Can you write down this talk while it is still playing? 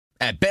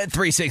At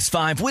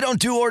Bet365, we don't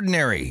do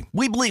ordinary.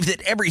 We believe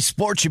that every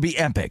sport should be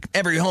epic.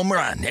 Every home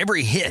run,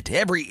 every hit,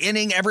 every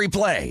inning, every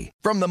play.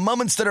 From the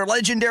moments that are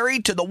legendary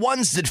to the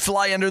ones that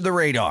fly under the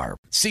radar.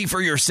 See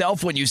for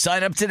yourself when you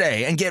sign up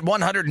today and get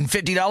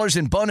 $150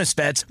 in bonus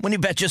bets when you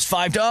bet just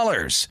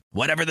 $5.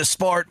 Whatever the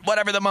sport,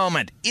 whatever the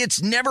moment,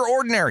 it's never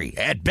ordinary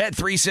at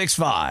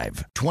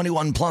Bet365.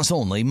 21 plus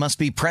only. Must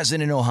be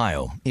present in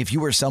Ohio. If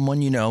you or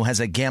someone you know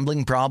has a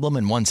gambling problem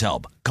and wants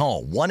help,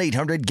 call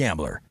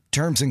 1-800-GAMBLER.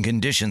 Terms and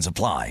conditions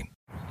apply.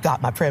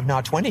 Got my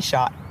Prevnar 20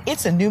 shot.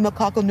 It's a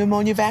pneumococcal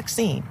pneumonia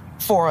vaccine.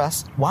 For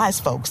us, wise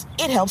folks,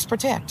 it helps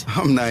protect.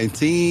 I'm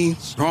 19,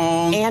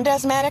 strong. And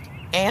asthmatic,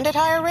 and at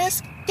higher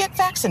risk. Get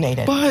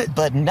vaccinated.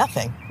 But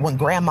nothing when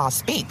grandma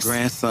speaks.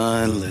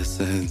 Grandson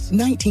listens.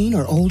 19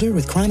 or older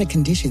with chronic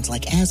conditions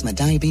like asthma,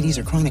 diabetes,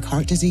 or chronic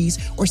heart disease,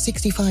 or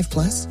 65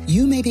 plus,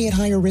 you may be at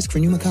higher risk for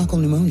pneumococcal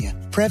pneumonia.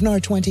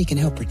 Prevnar 20 can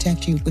help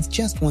protect you with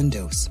just one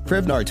dose.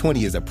 Prevnar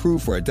 20 is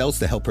approved for adults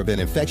to help prevent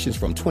infections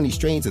from 20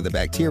 strains of the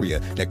bacteria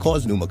that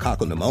cause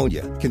pneumococcal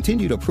pneumonia.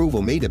 Continued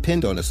approval may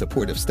depend on a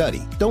supportive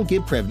study. Don't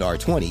get Prevnar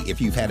 20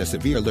 if you've had a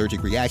severe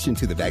allergic reaction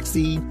to the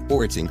vaccine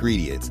or its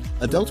ingredients.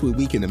 Adults with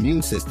weakened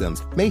immune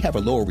systems may have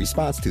a lower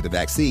response to the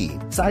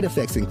vaccine. Side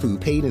effects include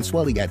pain and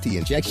swelling at the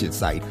injection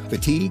site,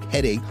 fatigue,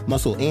 headache,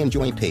 muscle, and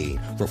joint pain.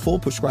 For full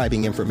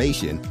prescribing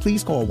information,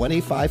 please call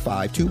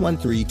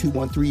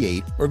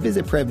 1-855-213-2138 or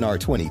visit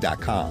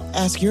Prevnar20.com.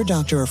 Ask your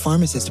doctor or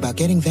pharmacist about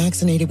getting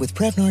vaccinated with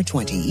Prevnar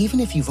 20, even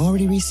if you've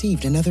already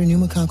received another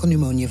pneumococcal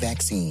pneumonia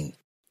vaccine.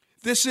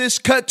 This is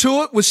Cut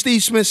to It with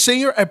Steve Smith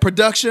Sr., a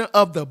production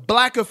of The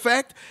Black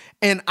Effect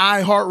and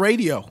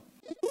iHeartRadio.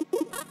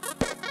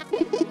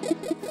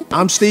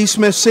 I'm Steve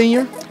Smith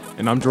Sr.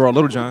 And I'm Gerard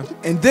Littlejohn.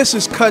 And this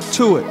is Cut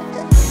to It.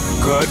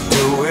 Cut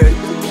to it,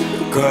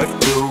 cut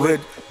to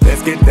it.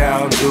 Let's get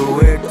down to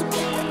it.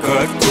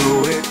 Cut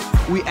to it.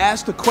 We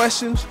ask the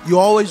questions you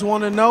always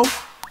want to know,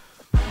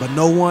 but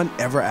no one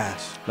ever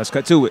asks. Let's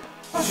cut to it.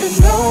 You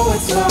know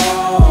it's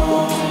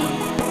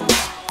on.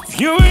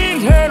 If you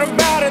ain't heard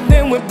about it,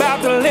 then we're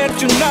about to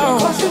let you know.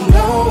 Cause you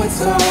know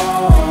it's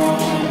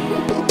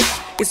on.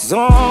 It's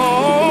on.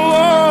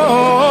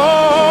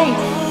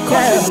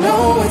 Cause you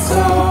know it's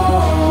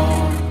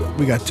on.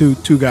 We got two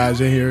guys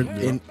in here,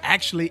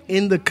 actually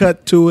in the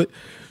Cut to It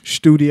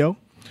studio.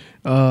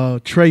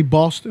 Trey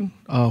Boston,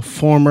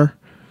 former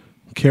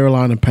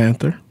Carolina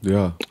Panther.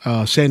 Yeah.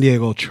 San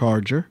Diego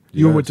Charger.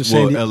 You were with the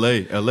San Diego.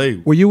 LA.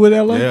 Were you with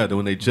LA? Yeah,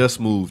 when they just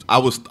moved. I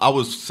was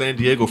San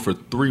Diego for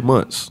 3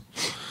 months.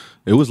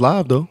 It was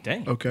live though.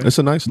 Dang. Okay. It's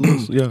a nice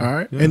list. Yeah. All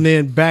right. Yeah. And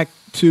then back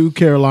to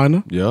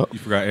Carolina. Yep. You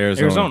forgot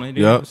Arizona.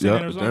 Yep.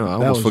 Damn, I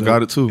almost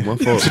forgot it too. My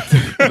fault.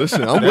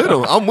 Listen, I'm with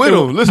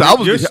him. Listen, I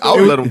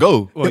would let him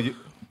go. Well,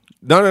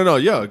 No.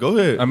 Yeah, go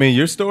ahead. I mean,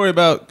 your story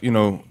about,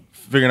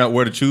 figuring out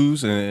where to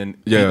choose and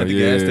at the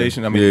gas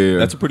station. I mean,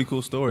 that's a pretty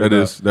cool story. That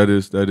is.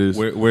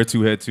 Where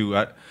to head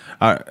to.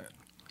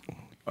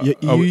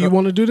 You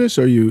want to do this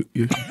or you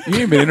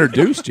ain't been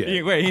introduced yet. He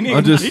jumped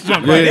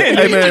right in.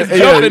 Hey man,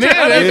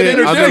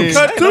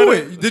 cut to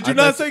it. Did you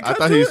not say cut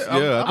to it?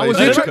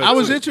 I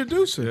was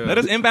introducing. Let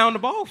us inbound the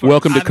ball first.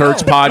 Welcome to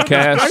Kurt's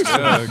podcast.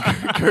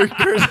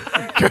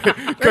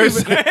 Kurt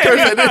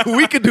said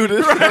we could do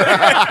this.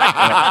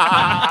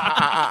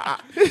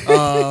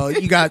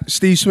 You got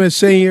Steve Smith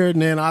Sr.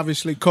 and then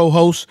obviously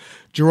co-host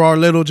Gerard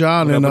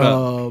Littlejohn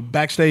and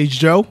Backstage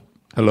Joe.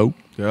 Hello.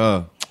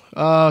 Yeah.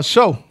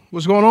 So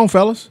what's going on,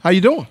 fellas? How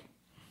you doing?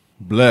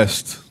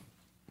 Blessed.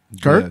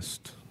 Kurt?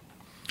 Blessed.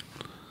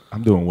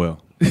 I'm doing well.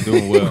 We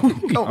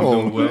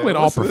went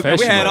all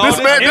professional.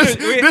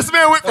 This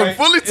man went from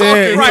fully talking.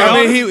 Yeah, Right.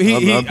 I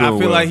mean, I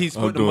feel like he's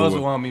put the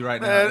muzzle on me right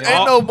now. Man,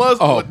 ain't no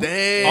muzzle.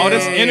 Damn. All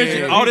this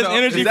energy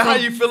Is that how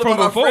you feel from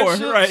about before, our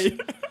friendships? right?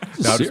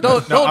 No,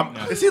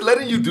 is he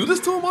letting you do this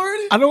to him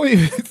already? I don't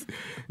even.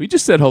 We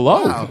just said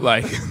hello. Wow.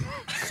 Like,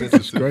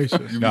 Goodness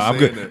gracious. No, I'm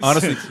good.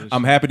 Honestly,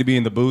 I'm happy to be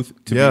in the booth,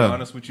 to be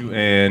honest with you,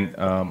 and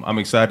I'm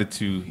excited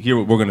to hear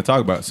what we're going to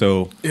talk about.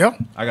 So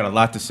I got a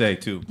lot to say,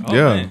 too.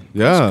 Yeah.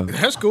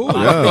 That's cool.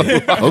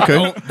 Yeah.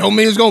 Okay. Don't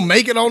mean it's going to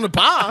make it on the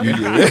pod.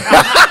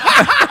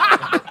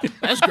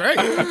 That's great.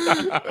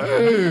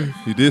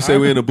 He did say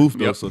we're in the booth,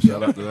 though, so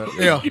shout out to that.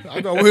 Yeah,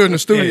 I know we're in the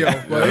studio.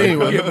 But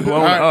anyway,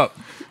 blown up.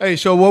 Hey,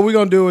 so what we're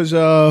going to do is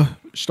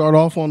start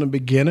off on the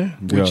beginning,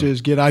 which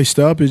is get iced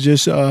up. It's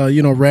just,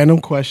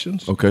 random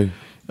questions. Okay.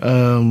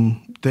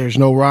 There's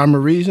no rhyme or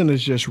reason.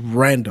 It's just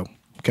random.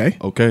 Okay?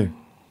 Okay.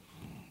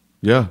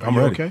 Yeah. I'm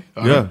ready. Okay?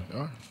 All right.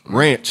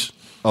 Ranch.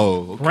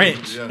 Oh, okay.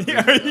 Ranch.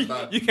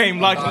 Yeah. You came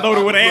locked and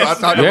loaded with an I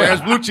answer. thought the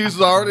ranch blue cheese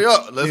was already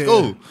up. Let's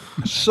go.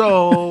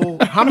 So,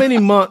 how many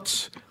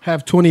months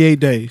have 28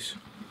 days?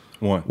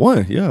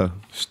 One, yeah.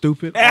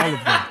 Stupid. All of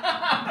them.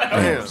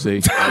 Damn. see,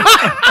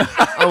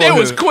 it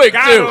was quick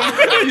too.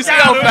 You see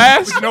how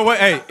fast? You know what?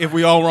 Hey, if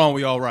we all wrong,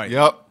 we all right.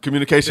 Yep.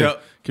 Communication.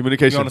 Yep.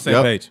 Communication. We on the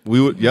same page.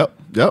 We would. Yep.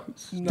 Back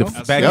in.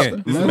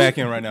 This is back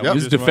in right now. Yep.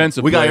 This is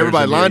defensive. We got players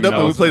everybody in here, lined up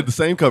and we so- played the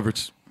same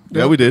coverage.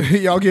 Yeah, we did.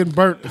 Y'all getting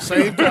burnt at the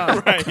same time.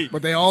 Right.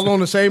 But they all on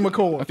the same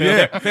accord.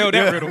 Failed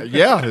that riddle.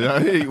 Yeah,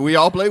 hey, we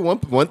all play one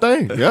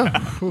thing.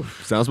 Yeah,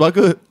 sounds about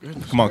good.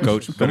 Come on,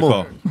 coach. Better Come call.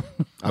 on.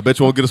 I bet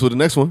you won't get us with the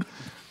next one.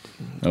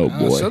 Oh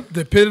boy. So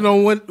depending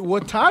on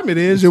what time it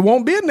is, it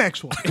won't be a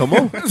next one. Come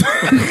on.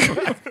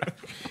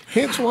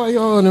 Hence why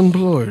y'all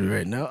unemployed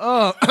right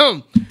now.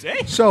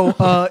 So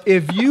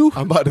if you,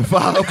 I'm about to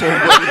file up on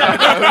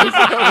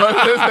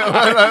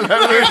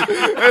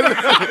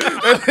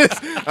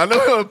I know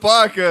we're on a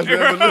podcast,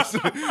 man, but listen.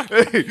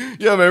 Hey,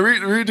 yeah, man,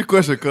 read the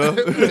question, cuz.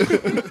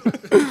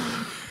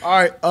 all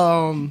right.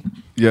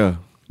 Yeah.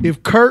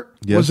 If Kurt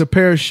Yes. was a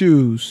pair of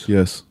shoes,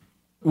 Yes.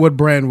 what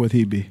brand would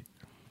he be?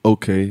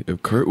 Okay,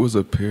 if Kurt was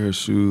a pair of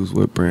shoes,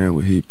 what brand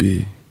would he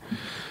be?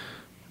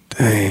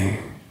 Dang.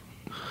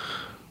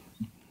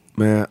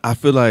 Man, I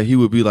feel like he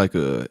would be like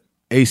a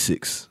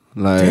Asics.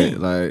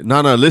 Like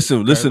no,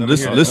 listen. We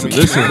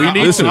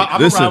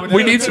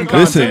need some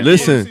content.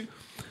 Listen.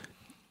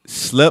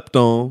 Slept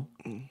on,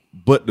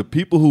 but the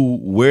people who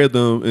wear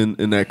them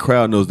in that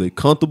crowd knows they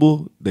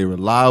comfortable, they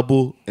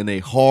reliable, and they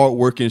hard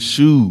working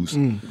shoes.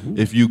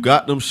 If you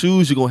got them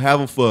shoes, you're gonna have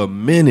them for a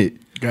minute.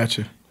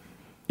 Gotcha.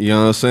 You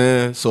know what I'm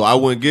saying? So I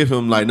wouldn't give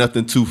him like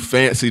nothing too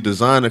fancy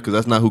designer because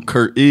that's not who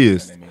Kurt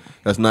is.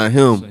 That's not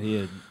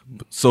him.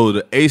 So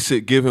the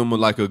ASIC give him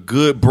like a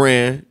good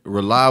brand,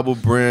 reliable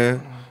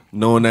brand,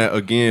 knowing that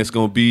again it's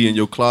gonna be in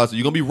your closet.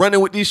 You're gonna be running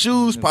with these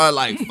shoes probably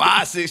like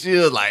 5-6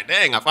 years. Like,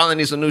 dang, I finally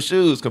need some new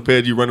shoes.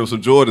 Compared to you running with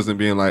some Jordans and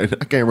being like,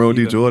 I can't run with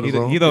these Jordans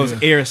on. He those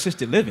air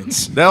assisted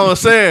livings. That's what I'm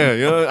saying.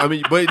 You know, I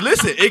mean, but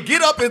listen, it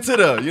get up into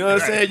the, you know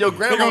what I'm saying? Your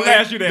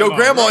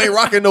grandma, ain't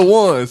rocking the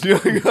ones. You know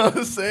what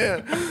I'm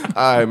saying?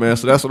 All right, man.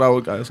 So that's what I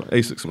would got.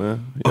 Asics,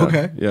 man. Yeah,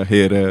 Okay. Yeah,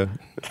 head ass.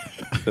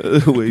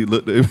 The way he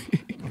looked at me.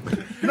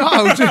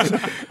 No,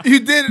 you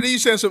did it and you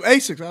said some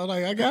Asics. I was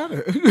like, I got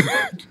it.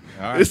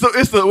 Right. It's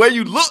the way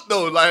you look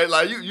though.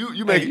 Like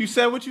you make You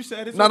said what you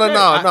said. It's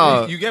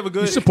No. You gave a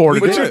good.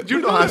 supported But it.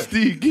 you know how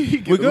Steve Geek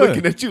We good.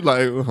 looking at you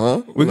like,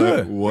 huh? We Like,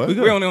 good. What? We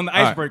good. We're only on the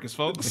All right. icebreakers,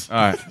 folks. All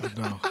right.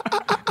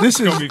 This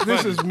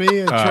is me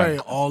and Trey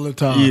all the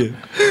time. Yeah.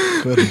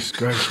 Goodness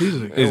gracious.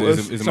 He's a,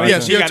 Is it my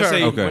yes, turn? your You gotta turn.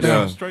 say Okay. what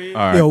Yeah. straight.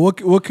 All right. Yo,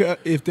 what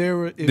if there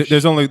were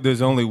There's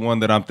only one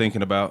that I'm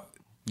thinking about.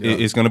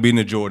 It's going to be in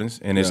the Jordans,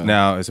 and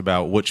it's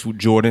about which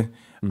Jordan.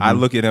 I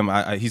look at him.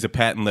 He's a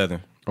patent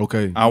leather.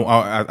 Okay.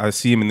 I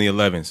see him in the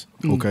 11s.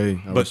 Okay.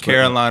 I But respect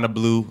Carolina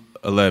blue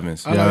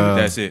 11s. Yeah.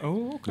 That's it.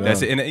 Oh, okay.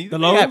 That's it. And The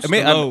lows.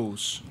 The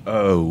lows.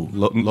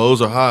 that.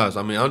 Lows or highs?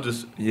 I mean, I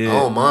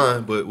don't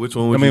mind, but which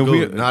one would I mean,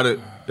 you go? we- Not at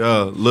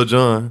Lil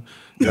Jon.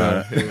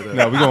 No,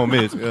 we going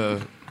mids.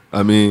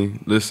 I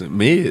mean, listen,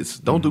 mids.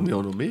 Don't do me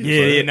on the mids.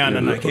 Yeah,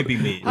 no. It can't be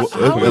me.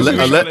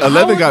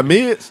 11 got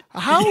mids.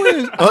 how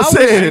is I'm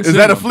saying, is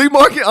that a flea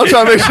market? I'm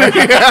trying to make sure.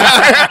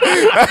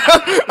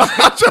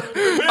 I'm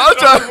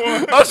trying.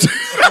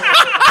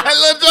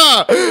 Lil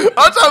Jon,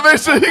 I'm trying to make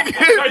sure he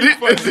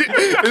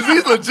is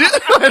he legit?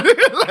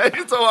 Like,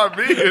 he's talking about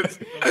mids.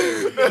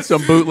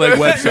 Some bootleg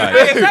website.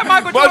 Is that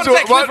Michael Jordan?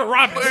 Take Clifford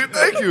Robinson.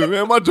 Thank you,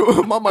 man. My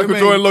Michael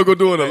Jordan logo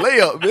doing a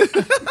layup, man.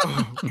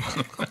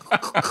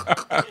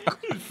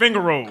 Finger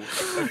rolls.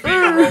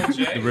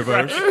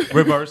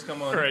 Reverse.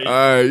 Come on. All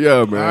right,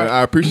 yeah, man.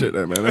 I appreciate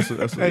that, man. That's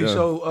Hey, yeah.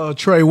 so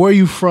Trey, where are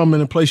you from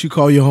in a place you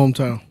call your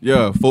hometown?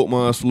 Yeah, Fort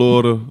Myers,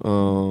 Florida.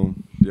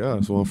 Yeah,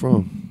 that's where I'm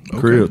from.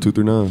 Crib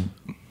 239.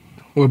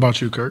 What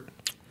about you, Kurt?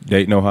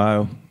 Dayton,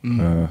 Ohio.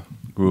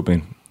 Grew up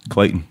in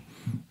Clayton.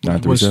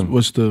 937.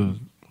 What's the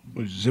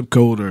zip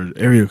code or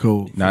area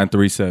code?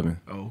 937.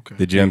 Oh, okay.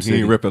 The Gem He City.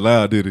 ain't rip it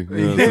loud, did he? You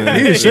know what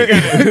I'm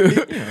saying?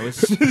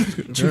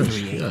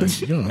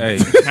 Hey,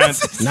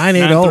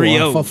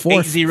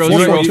 980 you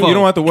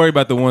don't have to worry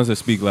about the ones that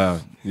speak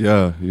loud.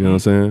 Yeah, you know what I'm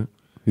saying?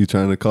 He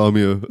trying to call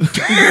me a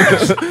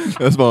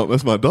that's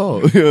my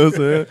dog. You know what I'm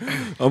saying?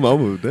 I'm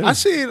a damn. I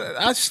see it.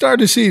 I start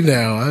to see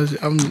now.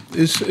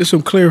 It's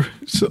some clear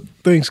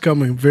things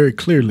coming very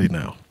clearly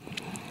now.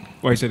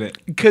 Why you say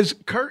that? Because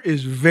Kurt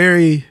is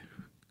very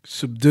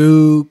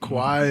subdued,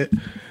 quiet,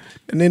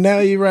 and then now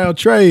he around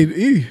Trey.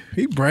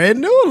 He brand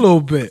new a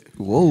little bit.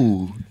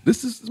 Whoa,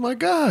 this is my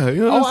guy.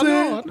 You know what I'm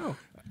saying?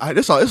 I know.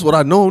 That's what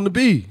I know him to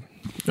be.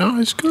 No,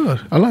 it's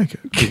good. I like it.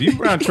 If you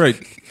around Trey,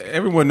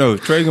 everyone knows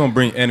Trey's gonna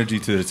bring energy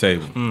to the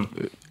table.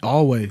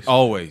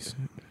 Always.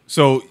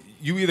 So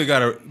you either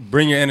gotta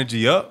bring your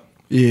energy up.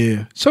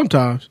 Yeah.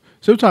 Sometimes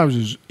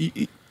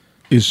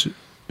is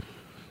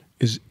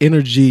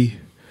energy.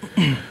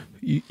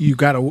 You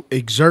got to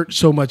exert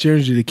so much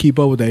energy to keep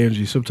up with that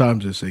energy.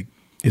 Sometimes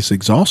it's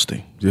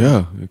exhausting.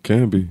 Yeah, it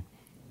can be.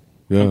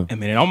 Yeah. I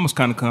mean, it almost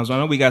kind of comes. I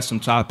know we got some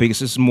topics.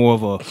 This is more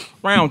of a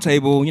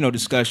roundtable,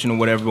 discussion or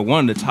whatever. But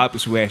one of the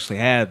topics we actually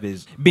have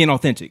is being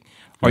authentic.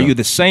 Are you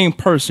the same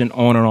person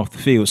on and off the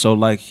field? So,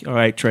 like, all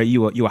right, Trey,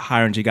 you a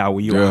high energy guy.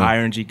 Were you a high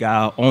energy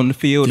guy on the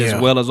field as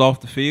well as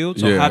off the field?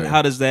 So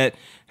how does that?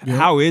 Yeah.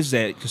 How is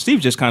that? Because Steve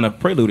just kind of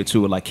preluded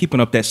to it, like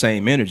keeping up that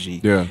same energy,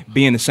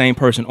 being the same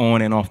person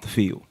on and off the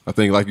field. I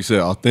think, like you said,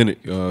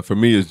 authentic. For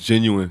me, it's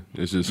genuine.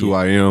 It's just who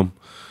I am.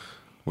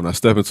 When I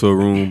step into a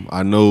room,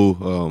 I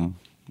know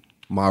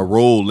my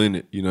role in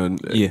it. You know,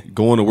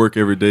 going to work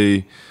every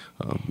day,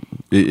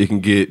 it can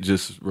get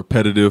just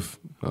repetitive.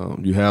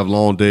 You have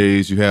long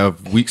days, you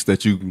have weeks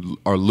that you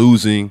are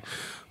losing,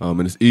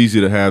 and it's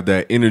easy to have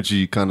that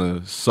energy kind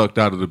of sucked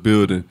out of the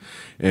building.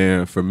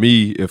 And for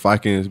me, if I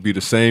can be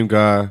the same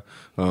guy,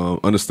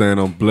 understand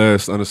I'm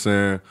blessed,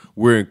 understand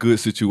we're in good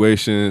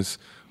situations,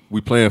 we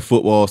playing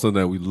football,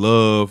 something that we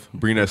love,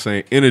 bring that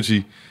same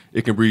energy,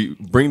 it can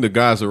bring the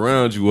guys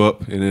around you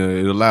up, and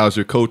it allows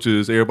your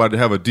coaches, everybody to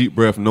have a deep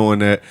breath knowing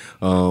that,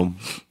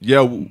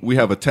 we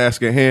have a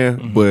task at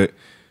hand, but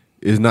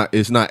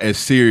it's not as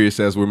serious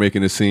as we're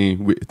making it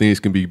seem. Things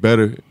can be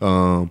better,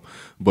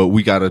 but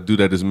we got to do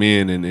that as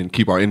men and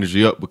keep our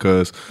energy up,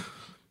 because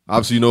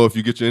obviously, if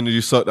you get your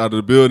energy sucked out of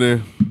the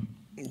building,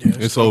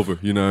 it's over.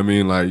 You know what I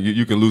mean? Like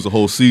you can lose a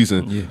whole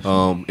season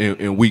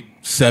in week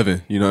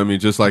 7. You know what I mean?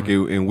 Just like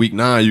in week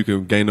 9, you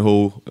can gain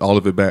all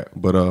of it back.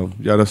 But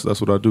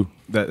that's what I do.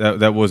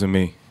 That wasn't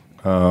me.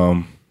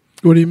 What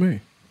do you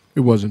mean? It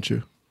wasn't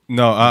you?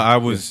 No, I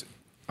was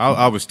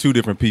 2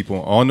 different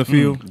people on the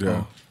field.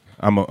 Yeah.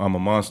 I'm a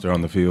monster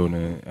on the field,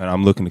 and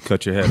I'm looking to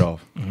cut your head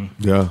off.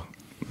 Yeah.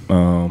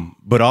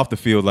 But off the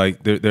field,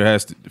 like there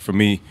has to, for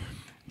me,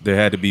 there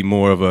had to be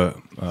more of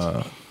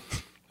a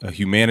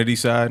humanity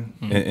side,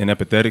 an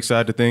empathetic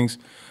side to things.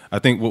 I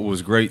think what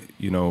was great,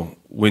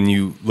 when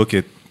you look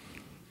at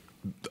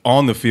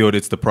on the field,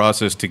 it's the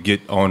process to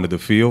get onto the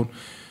field.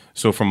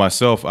 So for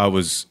myself, I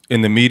was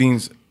in the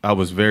meetings, I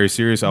was very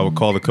serious. I would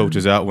call the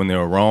coaches out when they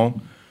were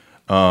wrong.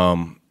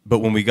 But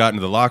when we got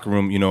into the locker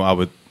room, I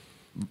would,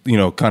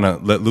 kind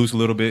of let loose a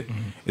little bit.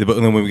 But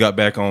then when we got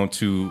back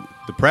onto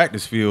the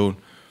practice field,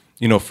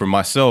 for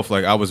myself,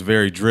 like I was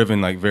very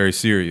driven, like very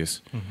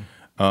serious.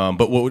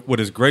 But what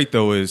is great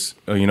though is,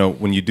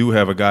 when you do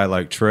have a guy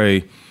like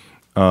Trey,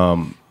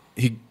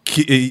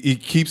 he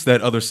keeps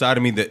that other side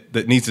of me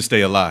that needs to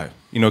stay alive.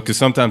 Because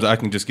sometimes I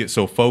can just get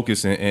so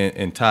focused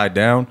and tied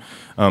down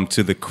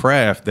to the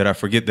craft that I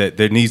forget that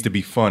there needs to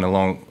be fun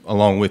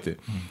along with it.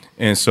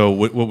 And so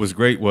what was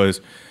great was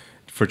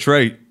for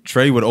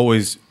Trey would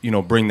always,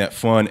 bring that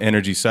fun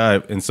energy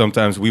side, and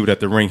sometimes we would have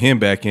to ring him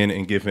back in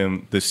and give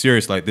him the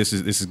serious, like this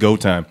is go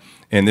time,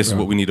 and this is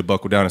what we need to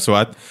buckle down. And so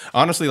I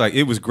honestly, like,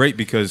 it was great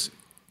because,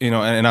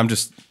 and I'm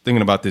just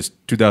thinking about this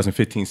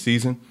 2015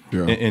 season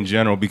in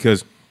general,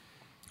 because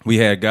we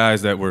had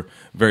guys that were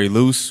very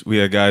loose, we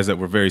had guys that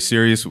were very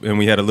serious, and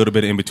we had a little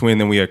bit in between.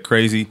 Then we had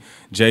crazy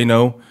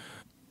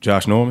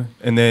Josh Norman,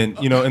 and then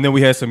and then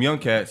we had some young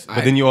cats.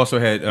 But then you also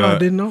had I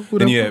didn't know who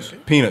then that you was.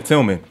 had Peanut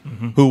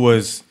Tillman, who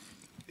was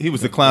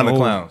the clown of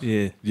clowns.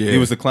 Yeah. He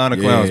was the clown of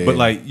clowns. Yeah. But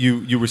like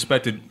you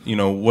respected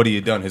what he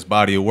had done, his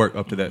body of work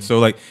up to that. So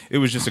like it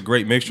was just a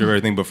great mixture of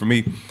everything. But for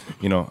me,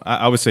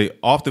 I would say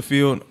off the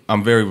field,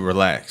 I'm very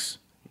relaxed,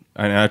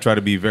 and I try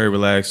to be very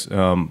relaxed.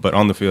 But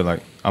on the field,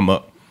 like I'm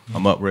up,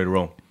 ready to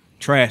roll.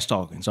 Trash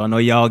talking. So I know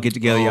y'all get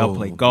together, y'all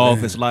play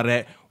golf. There's a lot of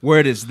that.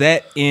 Where does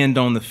that end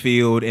on the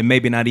field and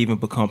maybe not even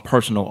become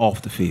personal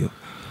off the field?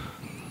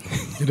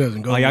 It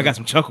doesn't go. Oh, y'all got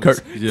some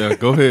chuckles. Yeah,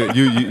 go ahead.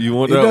 You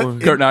want that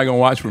one? Kurt and I are gonna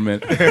watch for a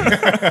minute.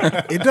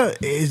 It does.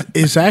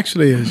 It's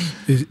actually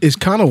it's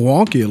kind of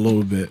wonky a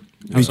little bit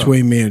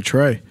between me and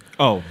Trey.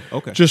 Oh,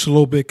 okay. Just a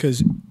little bit,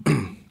 because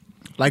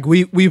like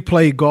we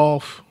played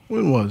golf.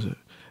 When was it?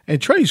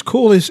 And Trey's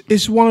cool.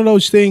 It's one of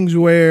those things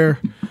where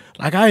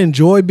like I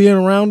enjoy being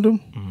around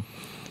him.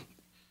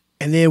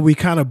 And then we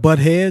kind of butt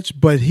heads,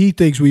 but he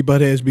thinks we butt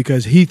heads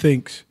because he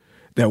thinks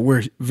that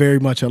we're very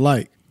much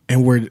alike,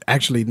 and we're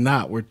actually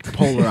not. We're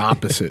polar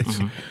opposites.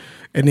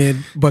 And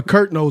then, but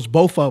Kurt knows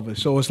both of us,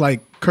 so it's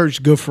like Kurt's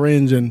good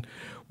friends, and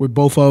with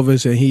both of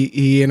us, and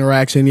he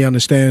interacts and he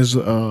understands,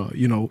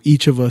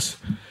 each of us.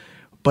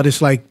 But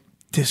it's like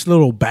this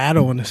little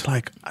battle, and it's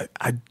like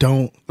I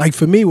don't like.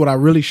 For me, what I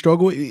really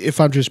struggle with,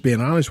 if I'm just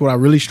being honest, what I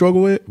really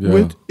struggle with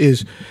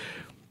is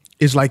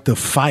like the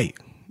fight.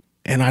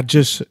 And I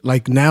just,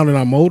 like, now that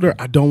I'm older,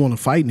 I don't want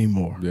to fight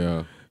anymore.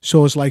 Yeah.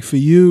 So it's like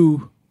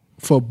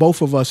for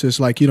both of us, it's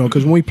like,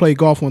 because when we played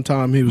golf one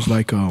time, he was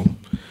like,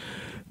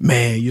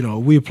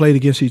 man, we played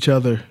against each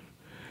other.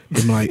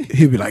 And like,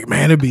 he'd be like,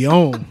 man, it'd be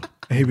on.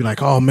 And he'd be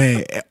like, oh,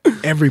 man,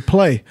 every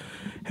play.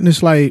 And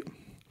it's like,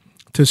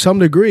 to some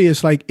degree,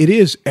 it's like, it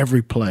is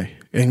every play.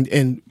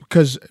 And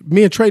because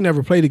me and Trey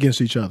never played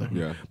against each other.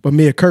 Yeah. But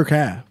me and Kirk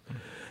have.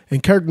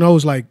 And Kirk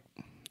knows, like,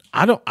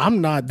 I'm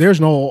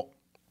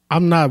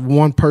not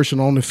one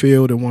person on the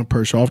field and one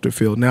person off the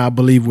field. Now I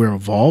believe we're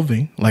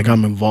evolving, like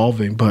I'm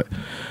evolving, but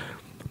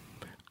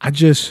I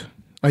just,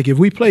 like if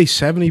we play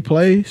 70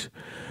 plays,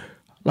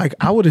 like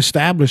I would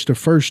establish the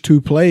first 2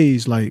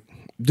 plays, like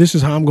this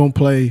is how I'm going to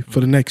play for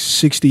the next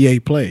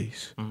 68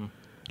 plays.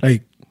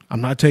 Like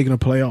I'm not taking a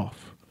play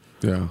off.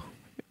 Yeah.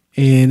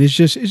 And it's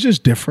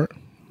just different.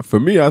 For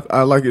me,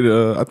 I like it.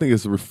 I think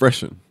it's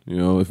refreshing.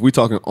 If we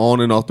talking on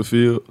and off the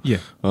field,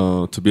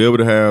 to be able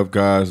to have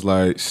guys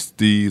like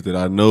Steve that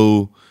I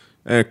know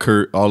and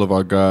Kurt, all of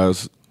our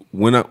guys,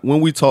 when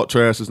we talk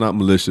trash, it's not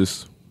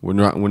malicious. We're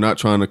not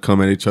trying to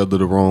come at each other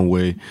the wrong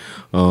way.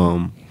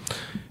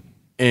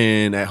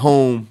 And at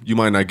home, you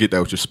might not get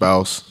that with your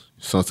spouse.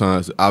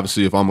 sometimes,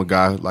 obviously, if I'm a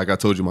guy, like I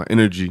told you, my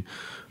energy,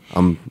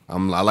 I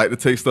like to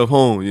take stuff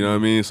home, you know what I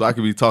mean? So I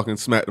could be talking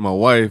smack to my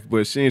wife,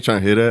 but she ain't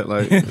trying to hear that.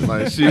 Like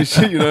she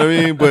you know what I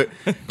mean? But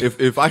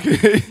if I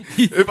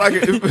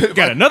can,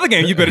 got another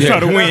game you better try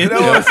to win.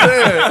 That's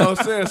what I'm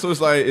saying. So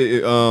it's like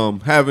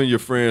having your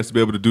friends to be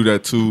able to do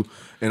that too.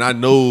 And I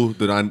know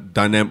the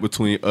dynamic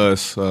between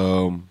us,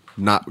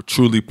 not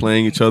truly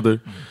playing each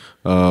other,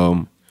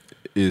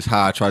 is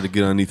how I try to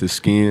get underneath his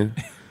skin,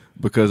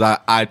 because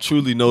I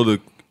truly know that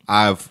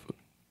I've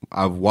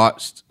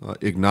watched,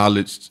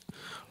 acknowledged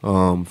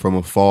from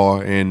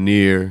afar and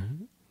near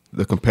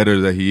the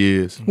competitor that he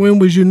is. When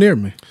was you near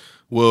me?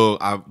 Well,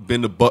 I've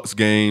been to Bucks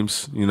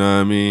games. You know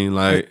what I mean?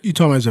 Like, you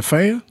talking as a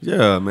fan?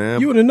 Yeah, man.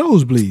 You in the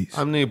nosebleeds.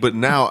 I mean, but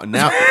now,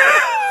 now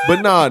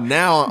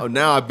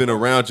I've been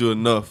around you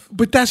enough.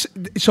 But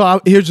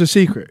here's the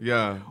secret.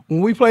 Yeah.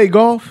 When we play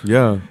golf,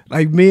 yeah,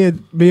 like me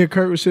and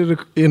Kurt would sit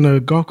in a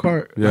golf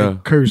cart. Yeah.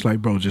 Like, Kurt's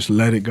like, bro, just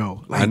let it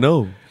go. Like, I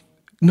know.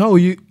 No,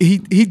 he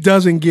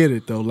doesn't get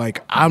it though.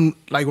 Like, I'm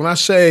like, when I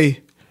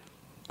say,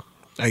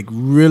 like,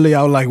 really,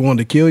 I like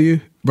wanted to kill you,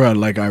 bro.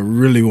 Like, I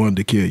really wanted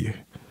to kill you.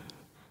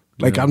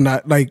 Like, I'm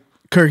not like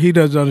Kurt. He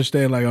doesn't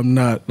understand. Like, I'm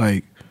not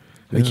like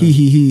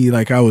he.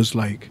 Like, I was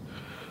like,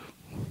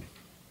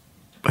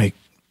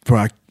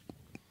 bro.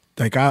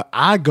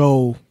 I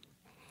go.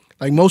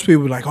 Like, most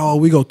people are like, oh,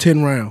 we go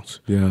 10 rounds.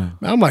 Yeah.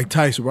 I'm like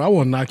Tyson, bro. I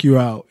want to knock you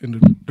out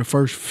in the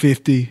first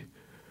 50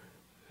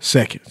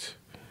 seconds.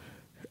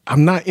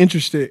 I'm not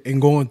interested in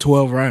going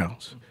 12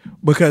 rounds,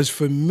 because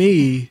for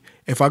me,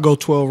 if I go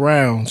 12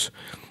 rounds,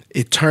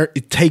 it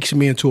takes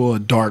me into a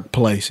dark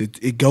place.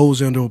 It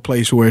goes into a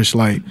place where it's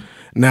like,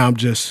 now I'm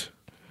just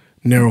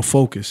narrow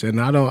focus,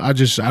 and I don't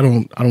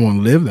want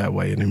to live that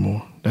way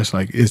anymore. That's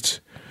like,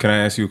 it's. Can I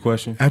ask you a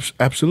question?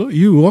 Absolutely.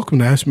 You're welcome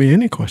to ask me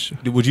any question.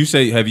 Would you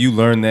say, have you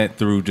learned that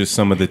through just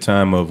some of the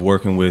time of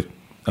working with,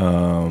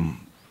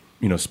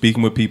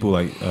 speaking with people,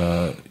 like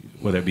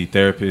whether it be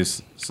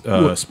therapists,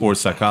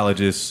 sports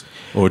psychologists,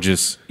 or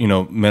just,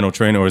 mental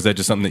trainer, or is that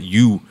just something that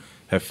you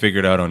have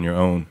figured out on your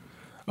own?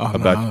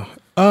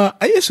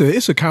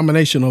 It's a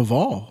combination of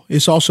all.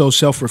 It's also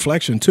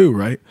self-reflection too,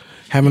 right?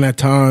 Having that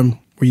time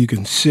where you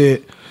can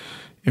sit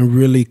and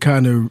really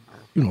kind of,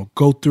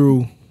 go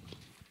through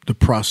the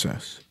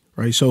process,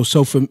 right? So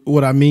for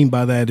what I mean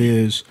by that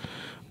is,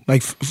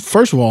 like,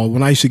 first of all,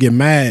 when I used to get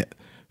mad,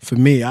 for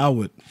me, I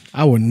would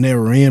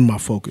narrow in my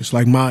focus.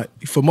 Like,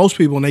 for most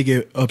people, when they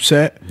get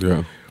upset,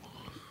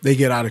 they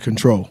get out of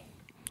control.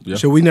 Yeah.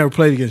 So we never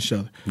played against each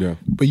other. Yeah.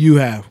 But you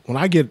have. When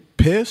I get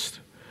pissed,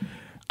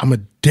 I'm a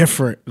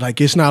different,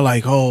 like, it's not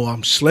like, oh,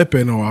 I'm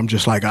slipping or I'm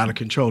just like out of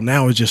control.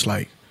 Now it's just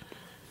like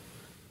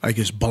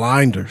it's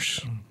blinders.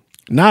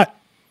 Not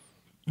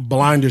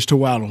blinders to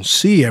where I don't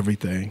see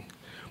everything,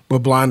 but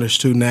blinders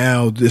to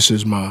now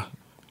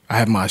I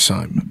have my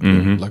assignment.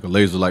 Mm-hmm. Like a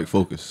laser-like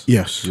focus.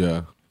 Yes.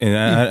 Yeah.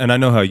 And I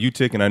know how you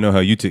tick, and I know how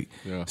you tick.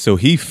 Yeah. So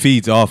he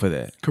feeds off of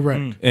that.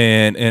 Correct.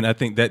 And I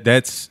think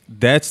that's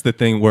the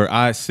thing where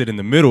I sit in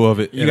the middle of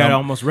it. You got to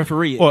almost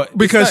referee it. Well,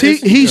 because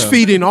he's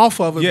feeding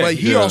off of it, but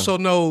he also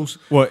knows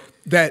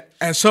that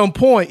at some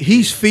point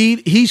he's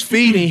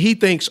feeding. He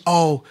thinks,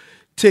 oh,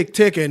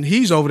 tick, and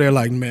he's over there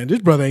like, man, this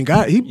brother ain't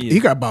got. He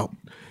got about.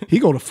 He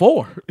go to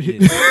 4.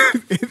 Yeah.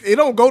 It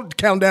don't go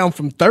count down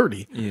from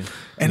 30. Yeah.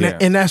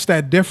 And that's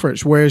that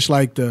difference where it's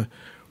like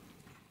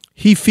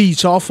he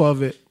feeds off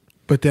of it,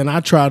 but then I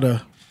try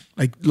to,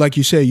 like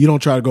you said, you don't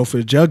try to go for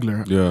the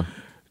juggler. Yeah.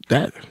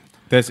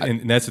 That's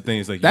the thing.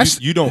 Is like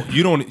you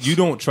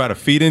don't try to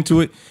feed into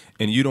it,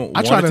 and you don't.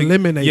 I try to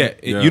eliminate it.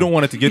 You don't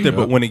want it to get there,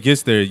 but when it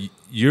gets there,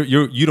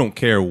 you don't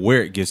care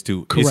where it gets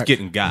to. Correct. It's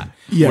getting got.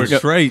 Yes. Where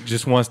Trey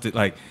just wants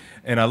to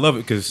and I love it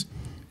because.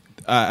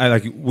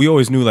 We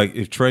always knew, like,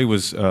 if Trey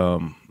was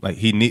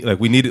we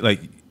needed,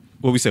 like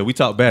what we said, we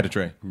talk bad to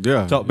Trey.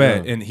 Yeah. Talk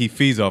bad, and he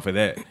feeds off of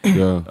that.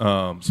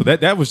 Yeah. So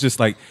that was just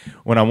like,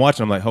 when I'm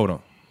watching, I'm like, hold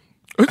on.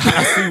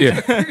 I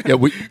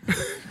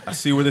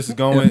see where this is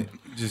going.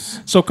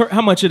 So Kurt,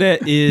 how much of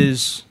that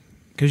is,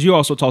 because you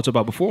also talked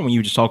about before when you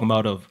were just talking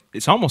about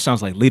it almost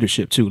sounds like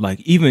leadership too.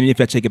 Like, even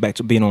if I take it back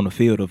to being on the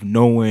field, of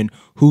knowing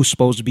who's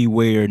supposed to be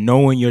where,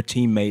 knowing your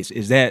teammates,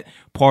 is that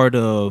part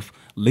of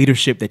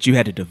leadership that you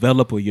had to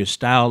develop, or your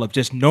style of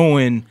just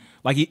knowing,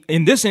 like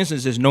in this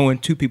instance, is knowing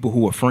two people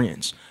who are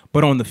friends,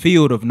 but on the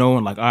field of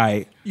knowing, like, all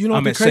right, you know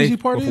what the crazy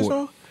part is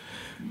though?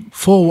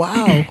 For a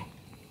while,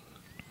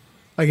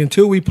 like,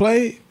 until we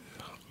played,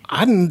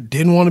 I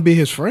didn't want to be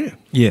his friend.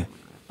 Yeah.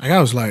 Like, I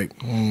was like,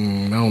 I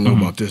don't know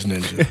about this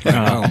ninja.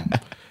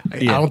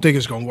 Like, I don't think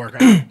it's gonna work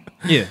out.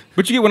 Yeah,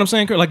 but you get what I'm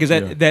saying, Kurt? Like, is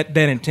that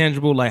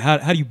intangible? Like, how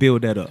do you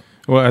build that up?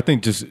 Well, I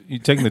think just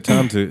taking the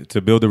time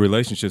to build the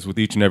relationships with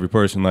each and every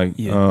person. Like,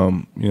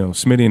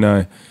 Smitty and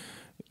I,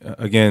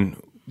 again,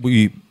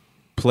 we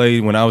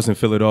played when I was in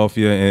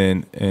Philadelphia,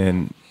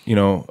 and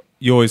you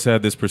always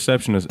have this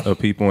perception of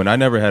people, and I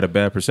never had a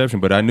bad perception,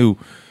 but I knew,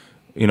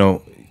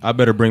 I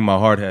better bring my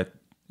hard hat,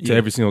 to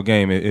every single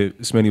game.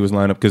 Smitty was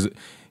lined up because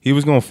he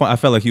was going to find. I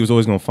felt like he was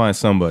always going to find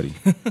somebody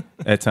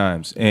at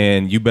times,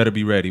 and you better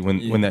be ready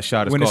when that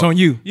shot is when called. it's on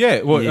you.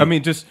 Yeah, well, I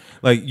mean, just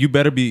like you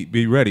better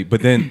be ready.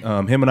 But then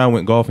him and I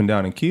went golfing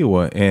down in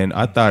Kiowa, and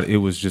I thought it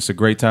was just a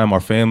great time.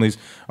 Our families,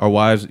 our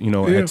wives,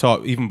 had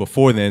talked even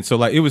before then. So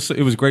like it was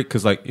great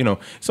because like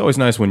it's always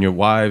nice when your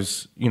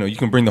wives, you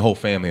can bring the whole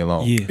family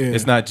along. Yeah.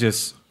 It's not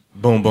just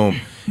boom boom,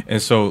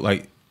 and so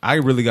like I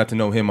really got to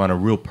know him on a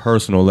real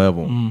personal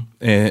level,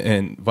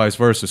 and vice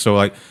versa. So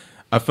like.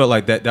 I felt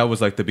like that was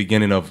like the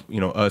beginning of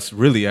us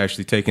really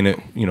actually taking it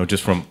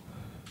just from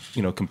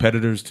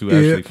competitors to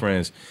actually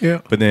friends. Yeah.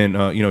 But then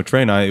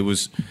Trey and I, it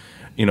was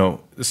the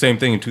same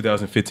thing in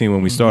 2015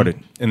 when we started,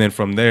 and then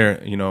from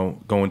there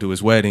going to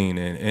his wedding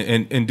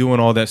and doing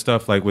all that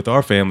stuff like with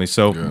our family.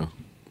 So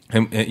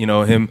him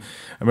I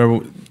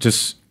remember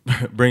just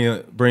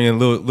bringing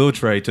little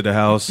Trey to the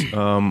house.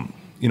 When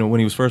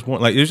he was first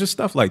born, like it was just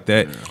stuff like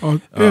that.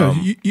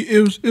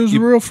 It was a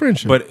real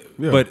friendship. But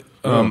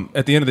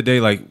at the end of the day,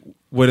 like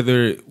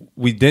whether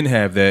we didn't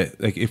have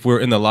that, like if we're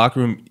in the locker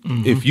room,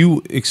 if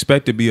you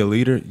expect to be a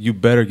leader, you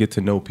better get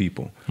to know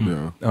people.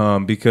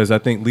 Because I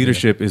think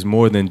leadership is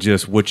more than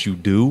just what you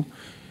do;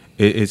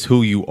 it's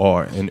who you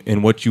are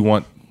and what you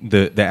want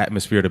the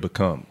atmosphere to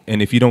become.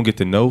 And if you don't get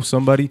to know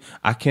somebody,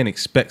 I can't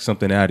expect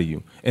something out of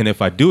you. And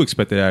if I do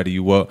expect it out of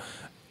you, well,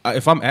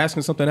 if I'm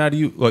asking something out of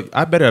you, like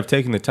I better have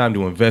taken the time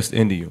to invest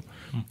into you.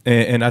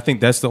 And I think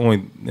that's the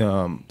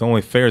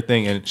only fair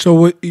thing. And so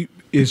what?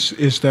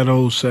 It's that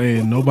old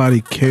saying,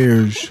 nobody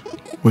cares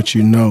what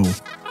you know,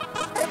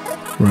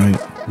 right?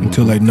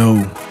 Until they know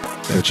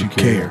that you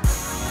care.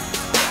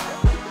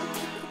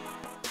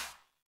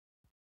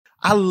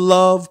 I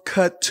love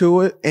Cut to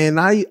It, and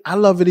I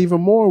love it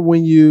even more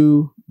when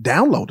you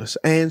download us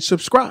and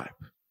subscribe.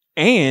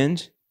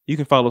 And you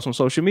can follow us on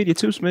social media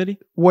too, Smitty.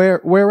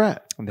 Where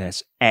at?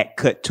 That's at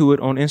Cut to It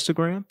on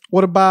Instagram.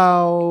 What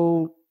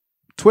about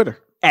Twitter?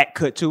 At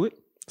Cut to It.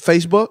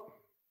 Facebook?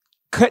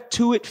 Cut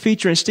to It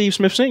featuring Steve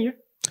Smith Sr.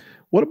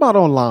 What about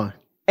online?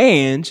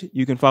 And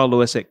you can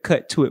follow us at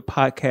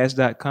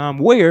cuttoitpodcast.com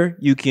where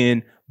you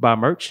can buy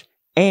merch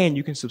and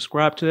you can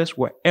subscribe to us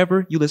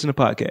wherever you listen to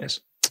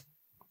podcasts.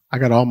 I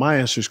got all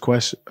my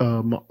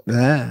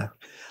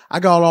I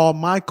got all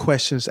my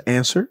questions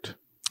answered.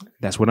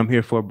 That's what I'm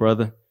here for,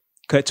 brother.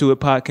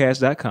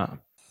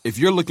 Cuttoitpodcast.com. If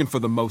you're looking for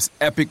the most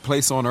epic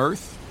place on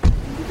earth,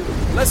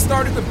 let's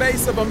start at the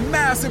base of a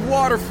massive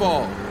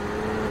waterfall.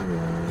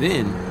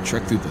 Then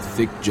trek through the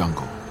thick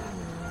jungle.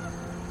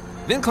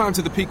 Then climb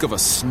to the peak of a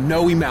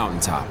snowy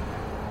mountaintop.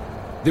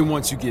 Then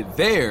once you get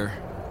there,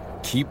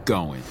 keep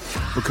going.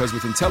 Because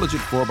with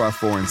intelligent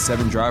 4x4 and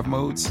 7 drive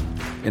modes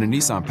and a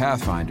Nissan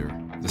Pathfinder,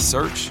 the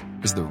search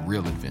is the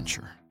real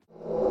adventure.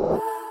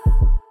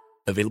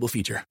 Available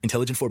feature.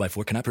 Intelligent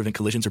 4x4 cannot prevent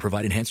collisions or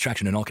provide enhanced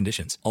traction in all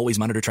conditions. Always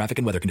monitor traffic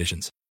and weather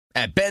conditions.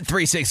 At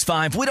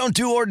Bet365, we don't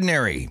do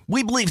ordinary.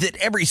 We believe that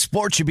every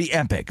sport should be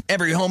epic.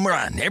 Every home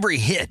run, every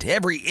hit,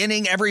 every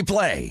inning, every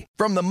play.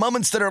 From the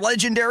moments that are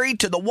legendary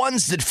to the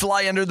ones that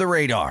fly under the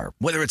radar.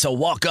 Whether it's a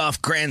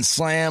walk-off grand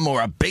slam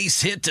or a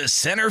base hit to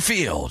center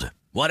field.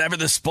 Whatever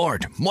the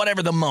sport,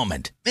 whatever the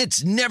moment.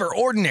 It's never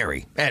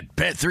ordinary at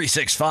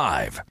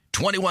Bet365.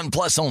 21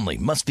 plus only.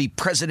 Must be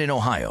present in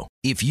Ohio.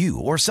 If you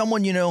or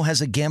someone you know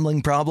has a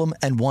gambling problem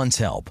and wants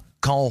help,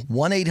 call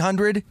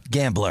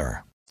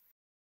 1-800-GAMBLER.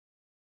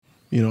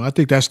 I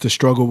think that's the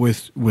struggle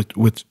with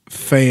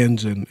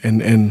fans and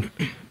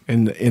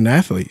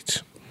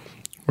athletes,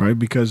 right?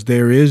 Because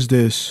there is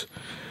this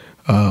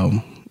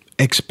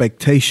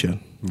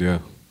expectation,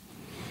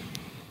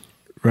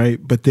 right?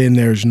 But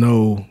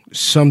then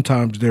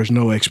sometimes there's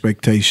no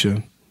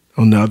expectation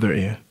on the other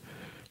end.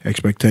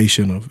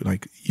 Expectation of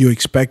like you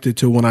expected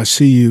to when I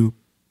see you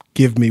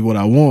give me what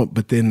I want,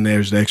 but then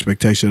there's the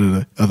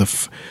expectation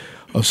of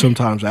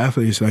sometimes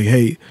athletes like,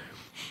 hey,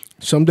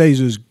 some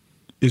days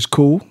is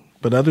cool.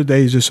 But other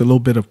days, it's a little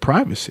bit of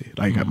privacy.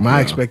 Like my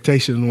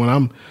expectation when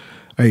I'm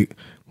like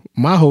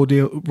my whole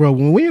deal, bro.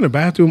 When we in the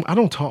bathroom, I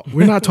don't talk.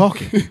 We're not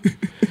talking.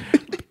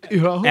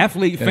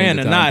 Athlete fan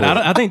or not,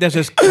 I think that's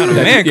just kind of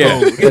man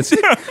code.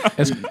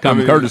 That's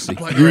common courtesy.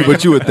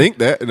 But you would think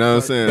that, you know what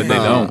I'm saying? But they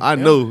don't. I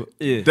know,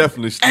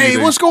 definitely. Steve, hey,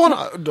 what's going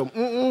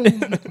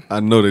on? I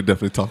know they're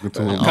definitely talking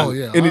to him. Oh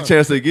yeah, any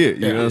chance they get,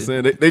 you know what I'm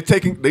saying? They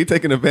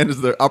taking advantage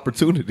of their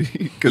opportunity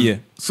because as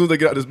soon as they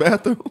get out of this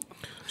bathroom.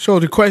 So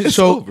the question,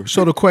 so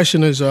the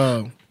question is,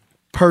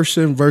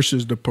 person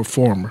versus the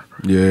performer.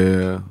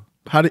 Yeah.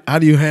 How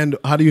do you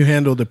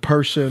handle the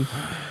person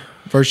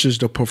versus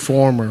the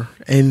performer,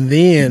 and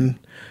then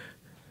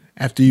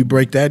after you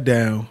break that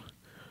down,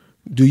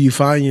 do you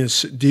find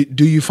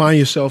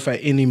yourself at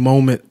any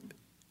moment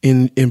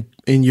in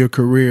your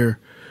career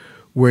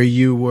where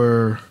you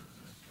were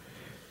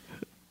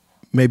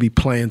maybe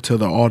playing to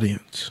the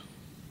audience?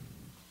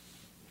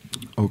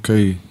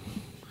 Okay,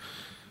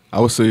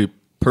 I would say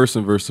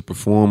person versus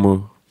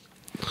performer.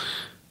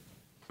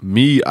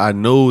 Me, I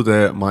know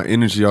that my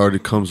energy already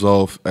comes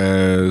off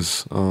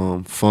as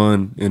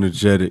fun,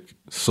 energetic.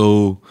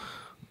 So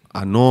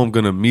I know I'm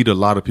gonna meet a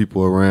lot of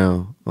people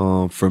around.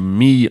 For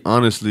me,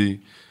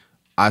 honestly,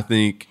 I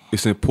think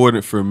it's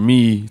important for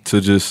me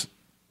to just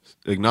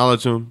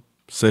acknowledge them,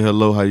 say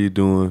hello, how you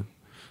doing,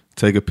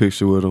 take a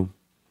picture with them.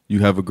 You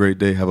have a great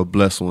day, have a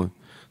blessed one.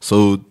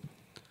 So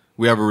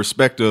we have a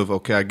respect of,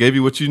 okay, I gave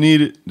you what you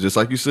needed, just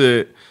like you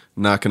said.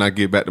 Now can I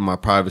get back to my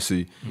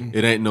privacy?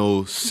 It ain't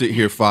no sit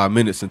here 5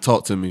 minutes and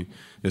talk to me.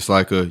 It's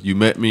like you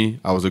met me,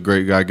 I was a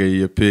great guy, gave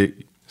you a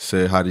pic,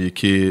 said hi to your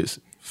kids,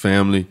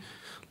 family.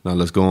 Now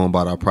let's go on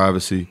about our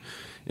privacy.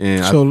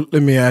 And so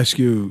let me ask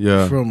you,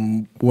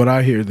 from what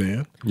I hear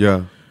then,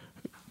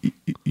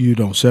 you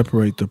don't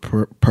separate the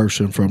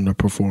person from the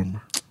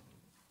performer.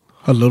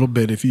 A little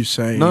bit, if you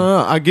say. No,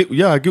 I get what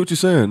you're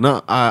saying.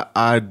 No,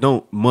 I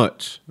don't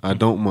much. I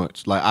don't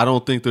much. Like, I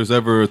don't think there's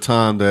ever a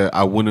time that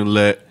I wouldn't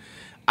let.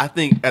 I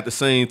think at the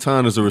same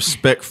time, there's a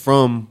respect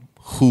from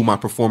who my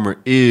performer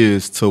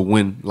is to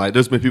when. Like,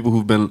 there's been people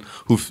who've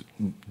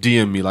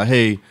DM'd me like,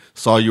 "Hey,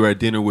 saw you at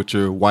dinner with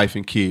your wife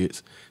and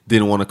kids.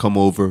 Didn't want to come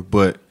over,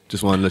 but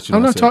just want to let you know."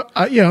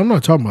 I'm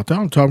not talking about that.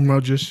 I'm talking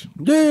about just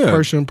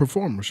person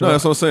performer. No,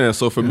 that's what I'm saying.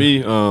 So for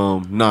me,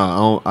 I'm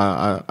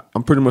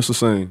pretty much the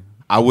same.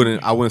 I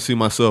wouldn't see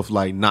myself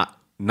like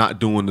not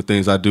doing the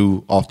things I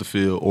do off the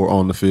field or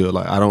on the field.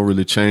 Like, I don't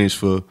really change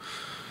for,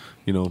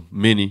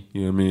 many,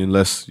 you know what I mean?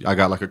 Unless I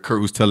got like a Kurt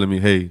who's telling me,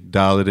 hey,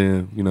 dial it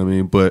in, you know what I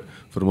mean? But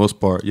for the most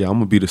part, I'm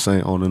gonna be the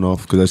same on and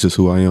off because that's just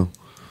who I am.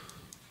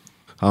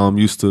 I'm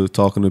used to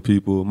talking to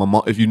people. My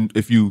mom,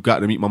 if you got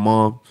to meet my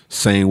mom,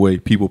 same way,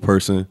 people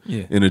person,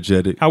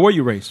 energetic. How were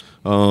you raised?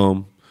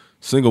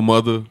 Single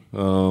mother.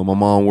 My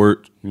mom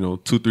worked,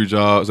 2-3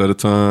 jobs at a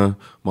time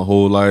my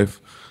whole life.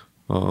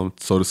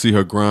 So to see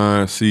her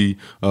grind,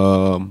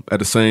 at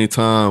the same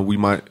time we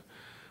might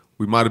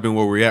have been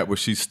where we're at, but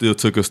she still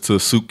took us to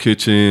soup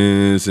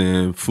kitchens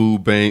and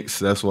food banks.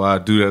 That's why I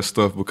do that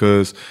stuff,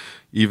 because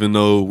even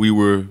though we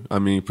were,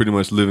 pretty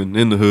much living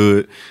in the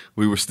hood,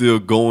 we were still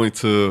going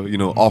to,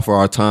 offer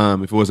our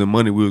time. If it wasn't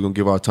money, we were going to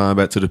give our time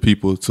back to the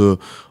people to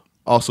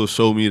also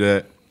show me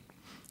that,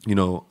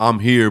 I'm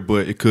here,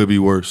 but it could be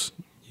worse.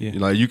 Yeah.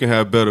 Like, you can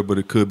have better, but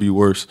it could be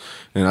worse.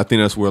 And I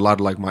think that's where a lot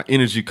of like my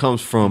energy comes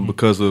from,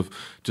 because of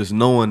just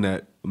knowing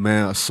that,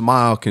 man, a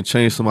smile can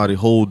change somebody's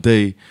whole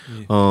day.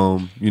 Yeah.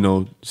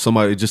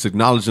 Somebody just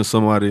acknowledging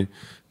somebody,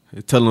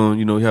 telling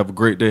them, you have a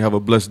great day, have a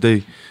blessed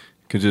day,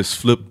 can just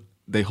flip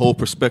their whole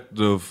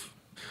perspective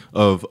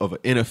of an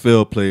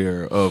NFL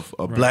player, of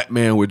a black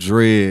man with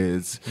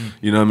dreads.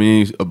 You know what I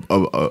mean?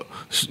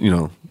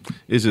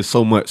 It's just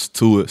so much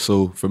to it.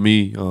 So for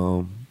me,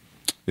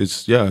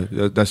 that's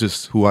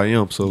just who I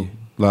am. So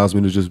allows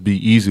me to just be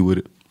easy with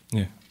it.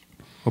 Yeah.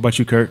 What about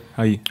you, Kurt?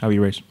 How you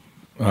raised?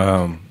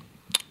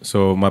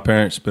 So my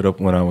parents split up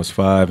when I was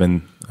 5,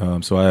 and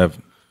so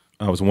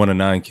I was one of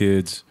 9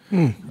 kids,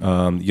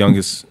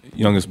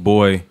 youngest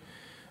boy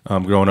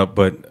growing up.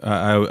 But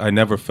I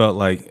never felt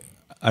like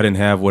I didn't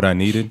have what I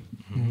needed,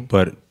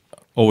 but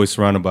always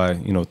surrounded by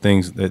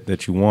things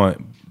that you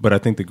want. But I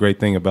think the great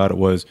thing about it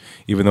was,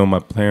 even though my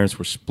parents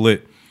were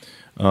split,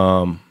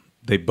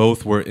 they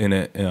both were in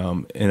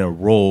a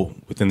role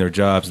within their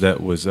jobs that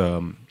was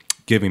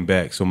giving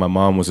back. So my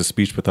mom was a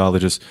speech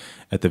pathologist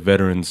at the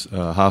Veterans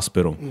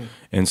Hospital.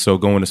 And so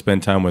going to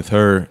spend time with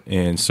her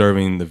and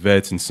serving the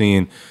vets and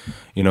seeing,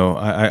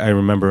 I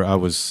remember I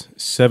was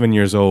 7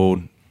 years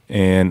old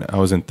and I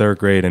was in 3rd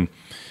grade, and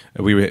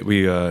it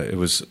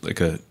was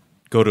like a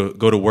go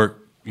to work,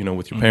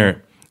 with your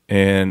parent.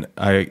 And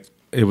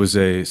it was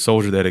a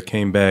soldier that had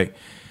came back,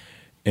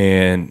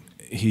 and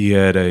he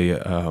had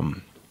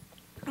a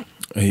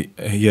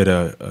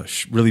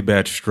really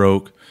bad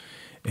stroke,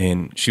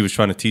 and she was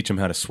trying to teach him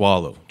how to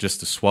swallow,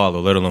 just to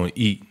swallow, let alone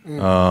eat.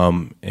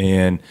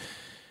 And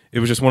it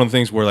was just one of the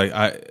things where,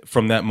 like,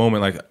 from that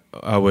moment, like,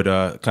 I would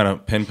kind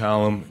of pen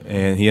pal him,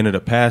 and he ended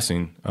up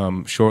passing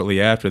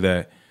shortly after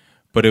that.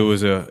 But it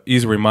was a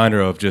easy reminder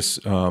of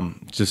just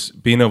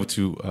being able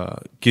to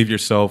give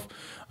yourself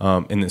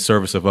in the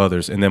service of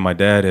others. And then my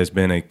dad has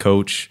been a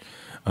coach,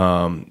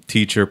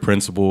 teacher,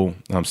 principal.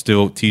 I'm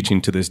still teaching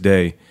to this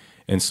day.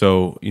 And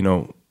so,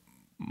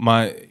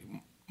 my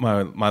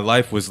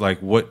life was like,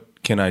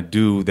 what can I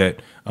do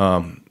that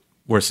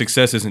where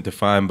success isn't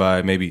defined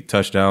by maybe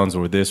touchdowns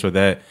or this or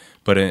that,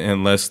 but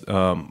in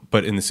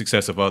the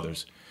success of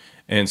others.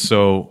 And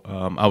so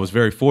I was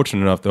very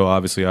fortunate enough, though.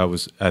 Obviously, I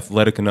was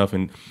athletic enough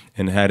and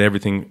had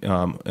everything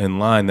in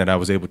line that I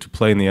was able to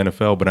play in the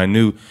NFL. But I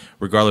knew,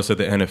 regardless of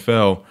the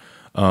NFL,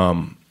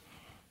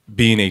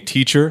 being a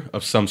teacher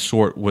of some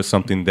sort was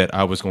something that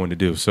I was going to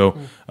do. So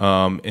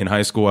in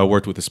high school, I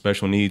worked with a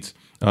special needs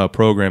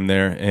program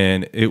there,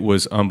 and it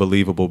was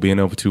unbelievable being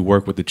able to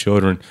work with the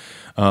children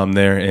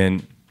there.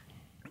 And,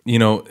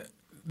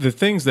 the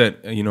things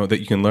that, that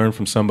you can learn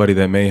from somebody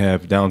that may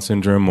have Down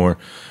syndrome or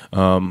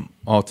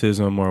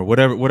autism or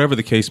whatever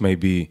the case may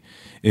be,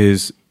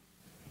 is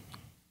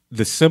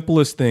the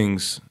simplest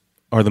things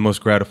are the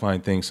most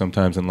gratifying things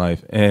sometimes in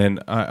life.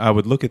 And I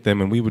would look at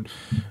them, and we would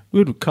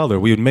color,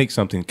 we would make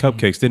something,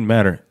 cupcakes, didn't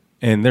matter.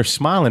 And they're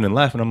smiling and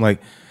laughing. I'm like,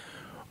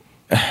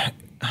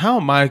 how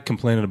am I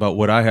complaining about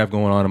what I have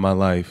going on in my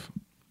life,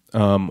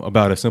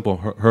 about a simple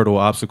hurdle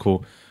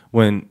obstacle,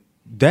 when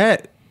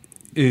that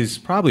is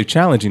probably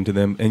challenging to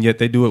them, and yet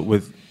they do it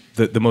with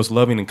the most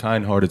loving and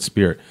kind-hearted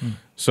spirit.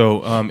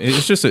 So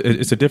it's just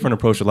it's a different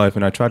approach to life,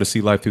 and I try to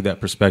see life through that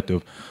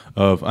perspective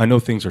of, I know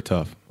things are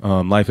tough.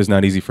 Life is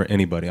not easy for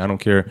anybody. I don't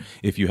care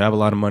if you have a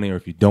lot of money or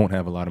if you don't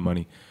have a lot of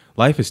money.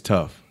 Life is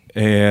tough,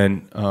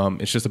 and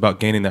it's just about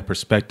gaining that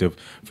perspective.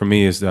 For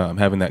me, is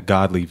having that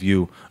godly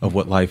view of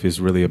what life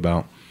is really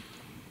about.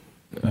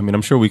 I mean,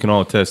 I'm sure we can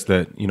all attest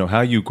that,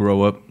 how you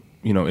grow up,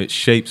 it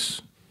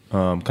shapes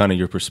kind of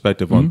your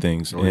perspective on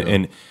things.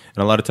 And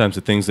a lot of times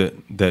the things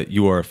that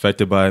you are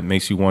affected by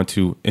makes you want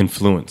to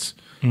influence.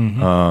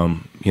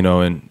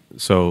 And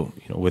so,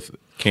 with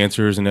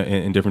cancers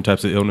and different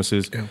types of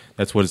illnesses,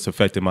 that's what it's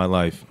affected my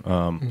life.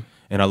 And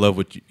I love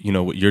what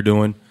you're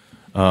doing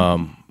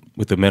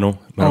with the mental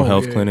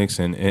health clinics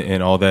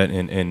and all that,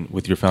 and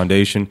with your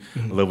foundation.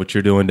 I love what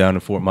you're doing down in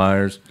Fort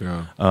Myers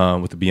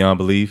with the Beyond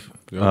Belief.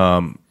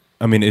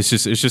 I mean, it's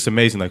just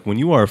amazing. Like, when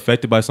you are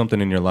affected by something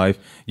in your life,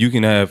 you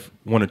can have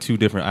one or two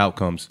different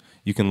outcomes.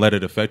 You can let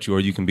it affect you, or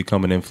you can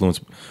become an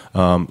influence,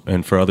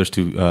 and for others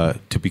to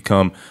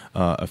become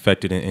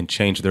affected and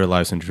change their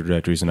lives and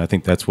trajectories. And I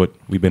think that's what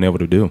we've been able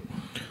to do.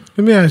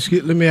 Let me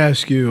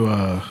ask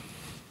you.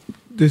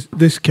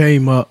 This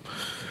came up,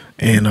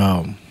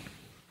 and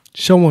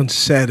someone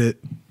said it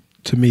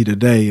to me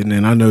today, and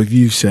then I know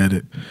you said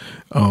it.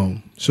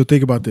 So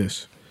think about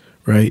this,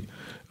 right?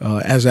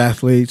 As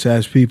athletes,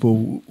 as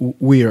people,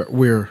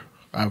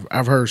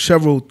 I've heard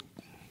several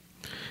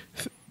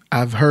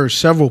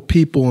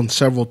people and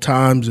several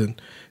times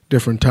and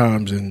different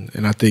times, and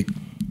I think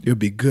it would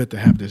be good to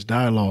have this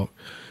dialogue.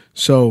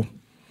 So,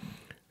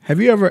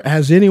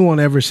 has anyone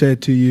ever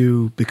said to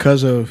you,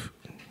 because of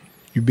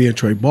you being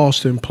Trey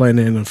Boston, playing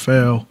in the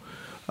NFL,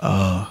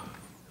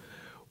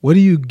 what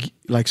do you,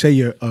 like, say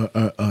your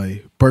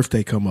a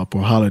birthday come up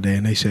or holiday,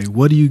 and they say,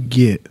 what do you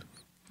get?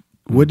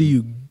 What do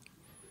you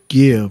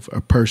give a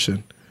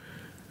person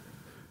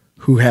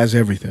who has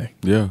everything?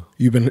 Yeah.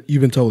 You've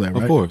been told that,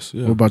 right? Of course,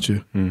 yeah. What about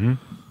you? Mm-hmm.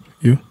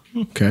 You?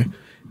 Okay.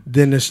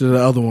 Then this is the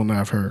other one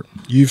I've heard.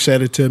 You've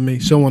said it to me.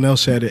 Someone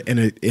else said it, and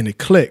it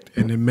clicked,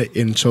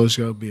 and so it's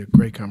going to be a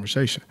great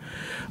conversation.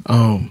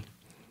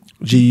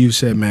 You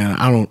said, man,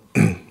 I don't,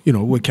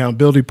 with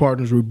accountability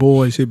partners, with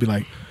boys, he'd be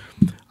like,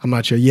 I'm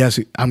not your yes.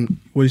 What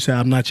do you say?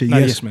 I'm not your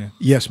yes man.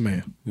 Yes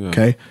man. Yeah.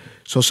 Okay.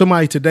 So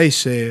somebody today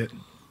said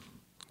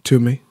to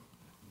me,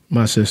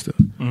 my sister,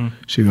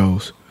 she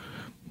goes,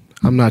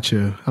 I'm not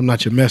your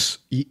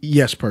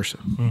yes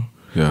person.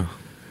 Yeah.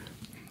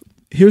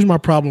 Here's my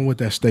problem with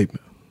that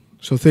statement.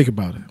 So think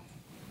about it.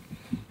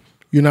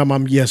 You're not my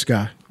yes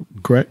guy,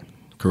 correct?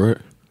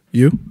 Correct.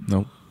 You?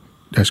 No.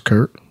 That's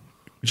Kurt.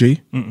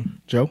 G?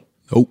 Joe?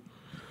 Nope.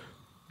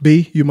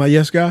 B, you my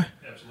yes guy?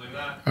 Absolutely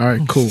not. All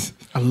right, cool.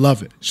 I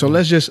love it. So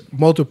let's just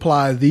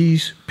multiply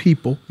these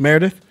people.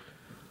 Meredith,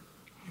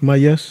 my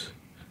yes?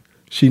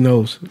 She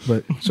knows,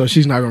 but so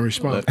she's not going to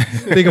respond.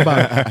 Think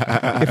about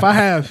it. If I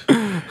have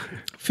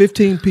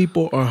 15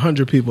 people or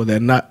 100 people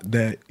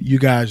that you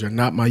guys are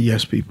not my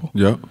yes people,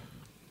 Yep.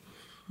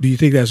 do you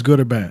think that's good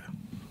or bad?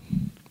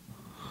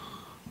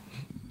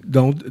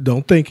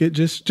 Don't think it.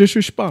 Just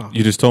respond.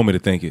 You just told me to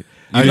think it.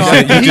 You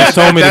just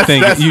told me to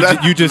think it.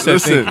 You just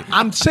said think it.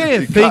 I'm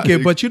saying think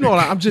it, but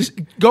I'm just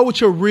go with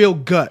your real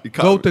gut.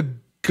 Go with the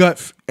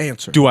gut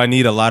answer. Do I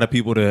need a lot of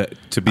people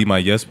to be my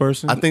yes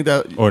person? I think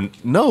that, or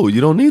no,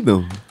 you don't need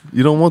them.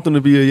 You don't want them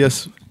to be a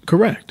yes.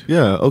 Correct.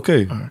 Yeah.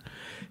 Okay. All right.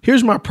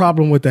 Here's my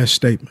problem with that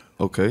statement.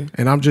 Okay.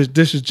 And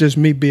this is just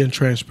me being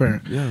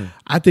transparent. Yeah.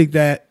 I think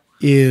that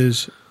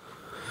is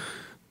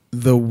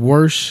the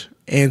worst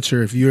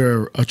answer if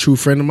you're a true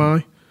friend of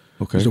mine.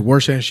 Okay. It's the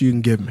worst answer you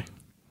can give me.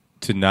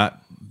 To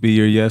not be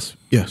your yes?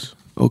 Yes.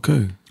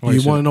 Okay.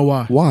 You want to know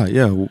why? Why?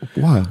 Yeah.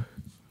 Why?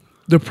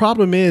 The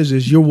problem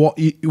is you're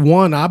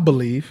one. I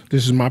believe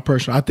this is my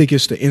personal. I think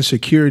it's the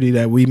insecurity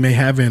that we may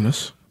have in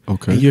us.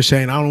 Okay. And you're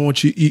saying I don't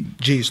want you.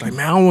 Geez, like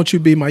man, I don't want you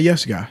to be my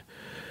yes guy.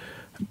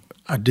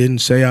 I didn't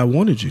say I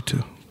wanted you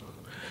to.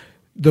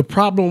 The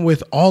problem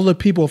with all the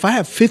people, if I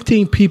have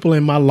 15 people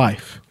in my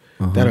life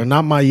that are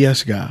not my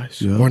yes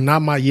guys or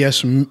not my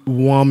yes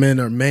woman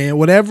or man,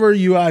 whatever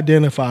you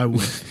identify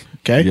with,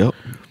 okay? Yep.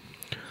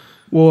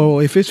 Well,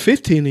 if it's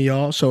 15 of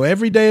y'all, so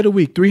every day of the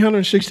week,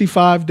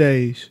 365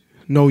 days,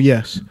 no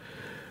yes.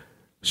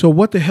 So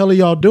what the hell are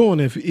y'all doing?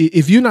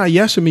 If you're not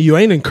yesing me, you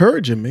ain't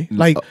encouraging me.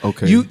 Like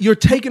okay. you're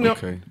taking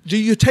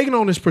you're taking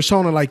on this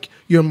persona like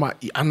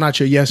I'm not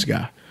your yes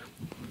guy.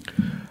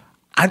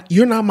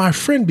 You're not my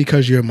friend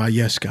because you're my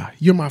yes guy.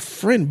 You're my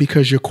friend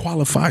because you're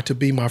qualified to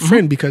be my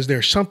friend because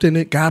there's something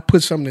that God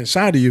put something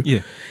inside of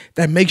you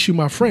that makes you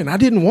my friend. I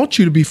didn't want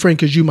you to be friend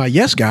because you're my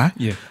yes guy.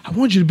 Yeah. I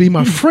want you to be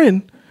my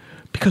friend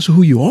because of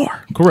who you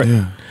are. Correct.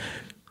 Yeah.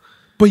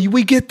 But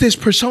we get this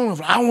persona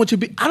of I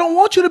don't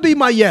want you to be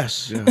my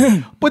yes.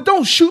 Yeah. But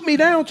don't shoot me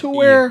down to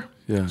where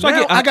Yeah. so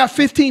I got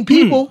 15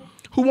 people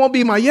who won't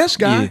be my yes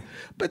guy. Yeah.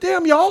 But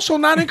damn, you're also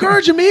not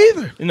encouraging me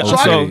either. No, so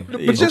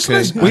okay. but just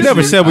listen. We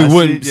never said we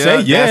wouldn't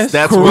say yes.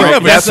 That's We what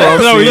never that's said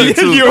what I'm thinking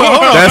too.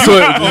 That's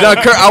what.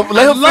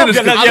 Let him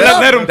finish.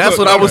 let him That's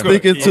what I was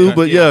thinking too.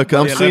 But yeah,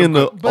 because I'm seeing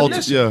the. But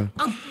listen,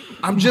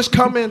 I'm just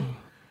coming.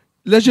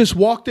 Let's just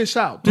walk this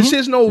out. This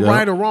is no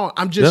right or wrong.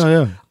 I'm just.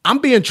 I'm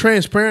being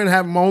transparent.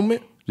 Have a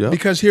moment.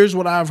 Because here's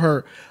what I've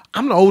heard.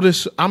 I'm the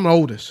oldest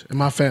in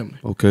my family.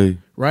 Okay.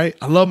 Right?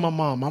 I love my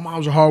mom. My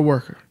mom's a hard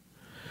worker.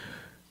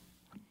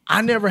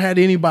 I never had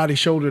anybody's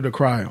shoulder to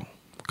cry on.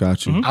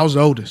 Got you. I was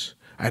the oldest.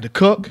 I had to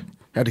cook,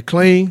 had to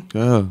clean,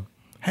 had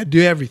to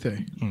do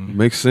everything.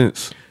 Makes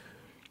sense.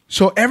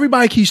 So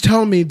everybody keeps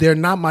telling me they're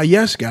not my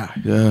yes guy.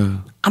 Yeah.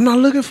 I'm not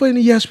looking for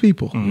any yes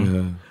people.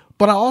 Yeah.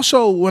 But I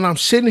also, when I'm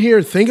sitting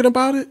here thinking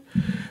about it,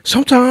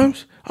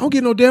 sometimes I don't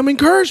get no damn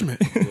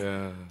encouragement.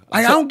 Yeah.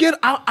 Like I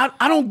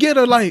don't get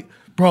a like,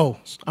 bro,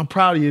 I'm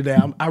proud of you today.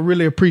 I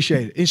really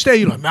appreciate it. Instead,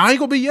 you're like, man, I ain't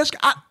gonna be yes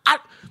guy.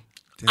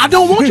 I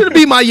don't want you to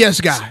be my yes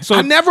guy. So,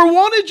 I never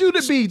wanted you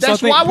to be.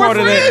 That's why we're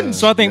friends.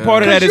 So I think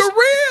part of that is you're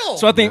real.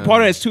 So I think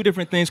part of that is two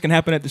different things can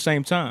happen at the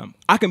same time.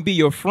 I can be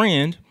your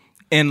friend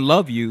and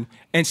love you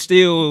and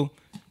still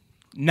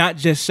not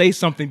just say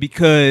something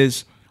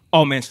because,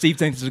 oh man, Steve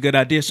thinks it's a good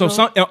idea. So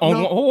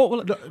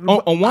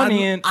on one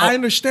end, I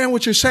understand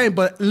what you're saying,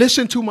 but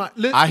listen to my.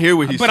 I hear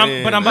what he's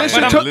saying.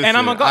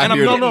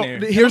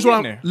 Here's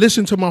what I'm.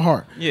 Listen to my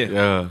heart.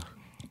 Yeah.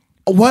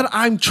 What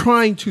I'm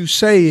trying to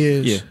say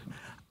is,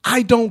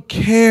 I don't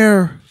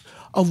care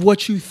of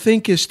what you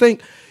think is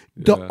think.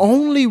 The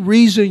only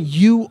reason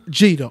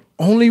the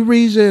only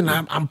reason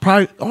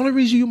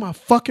you're my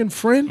fucking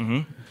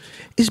friend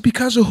is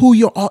because of who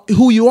you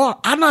are.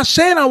 I'm not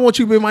saying I want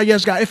you to be my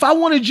yes guy. If I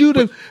wanted you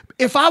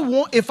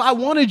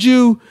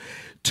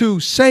to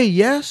say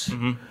yes,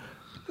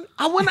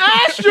 I wouldn't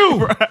ask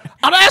you.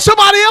 I'd ask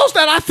somebody else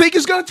that I think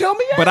is going to tell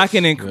me yes. But I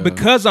can,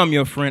 because I'm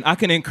your friend, I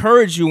can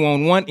encourage you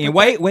on one end.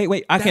 Wait.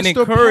 I can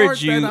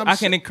encourage you. I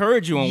can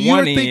encourage you on one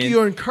end. You think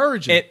you're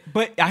encouraging.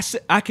 But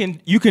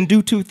you can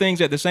do two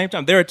things at the same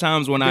time. There are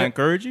times when I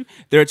encourage you.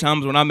 There are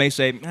times when I may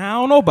say, I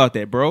don't know about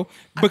that, bro.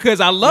 Because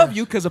I love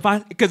you. Because if I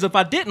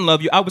didn't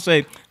love you, I would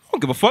say, I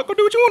don't give a fuck. Go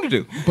do what you want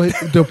to do. But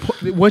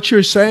what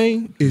you're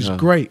saying is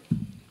great.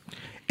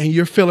 And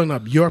you're filling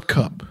up your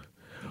cup.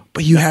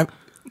 But you have...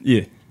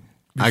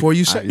 Before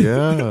you say,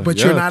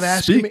 but you're not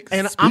asking me,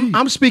 and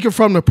I'm speaking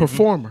from the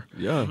performer.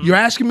 You're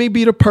asking me to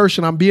be the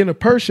person. I'm being the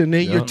person.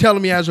 Then you're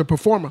telling me as a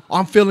performer,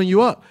 I'm filling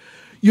you up.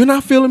 You're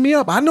not filling me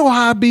up. I know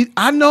how I be.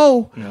 I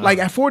know, like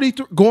at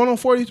 43, going on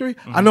 43,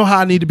 I know how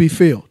I need to be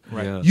filled.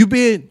 Right. You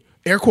being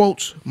air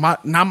quotes,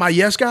 not my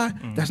yes guy.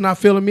 That's not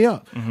filling me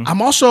up.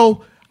 I'm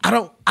also. I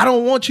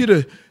don't want you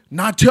to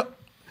not tell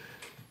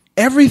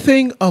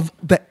everything of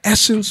the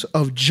essence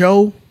of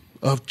Joe,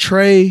 of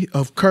Trey,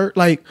 of Kurt,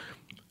 like.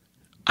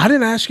 I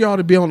didn't ask y'all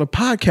to be on the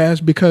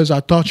podcast because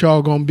I thought y'all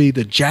were going to be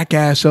the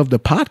jackass of the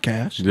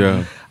podcast.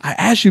 Yeah. I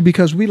asked you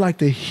because we like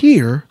to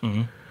hear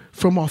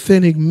from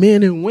authentic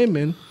men and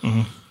women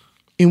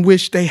in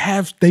which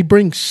they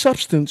bring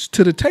substance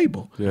to the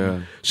table.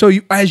 Yeah. So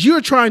as you're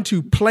trying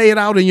to play it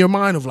out in your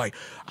mind of like,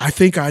 I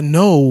think I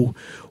know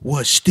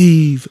what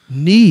Steve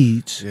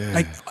needs. Yeah.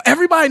 Like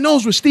everybody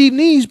knows what Steve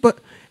needs, but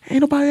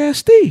ain't nobody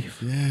asked Steve.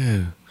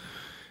 Yeah.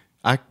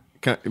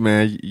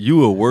 Man,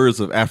 you are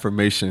words of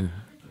affirmation.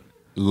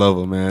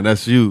 Lover, man,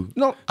 that's you.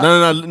 No.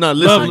 Listen,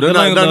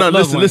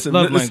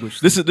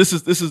 listen.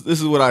 This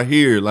is what I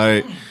hear.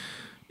 Like,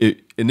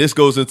 and this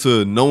goes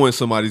into knowing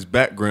somebody's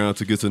background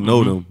to get to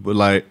know them. But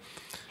like,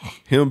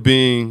 him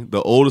being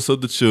the oldest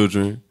of the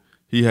children,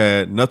 he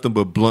had nothing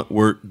but blunt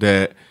work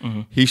that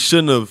he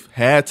shouldn't have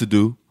had to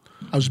do.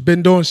 I've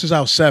been doing since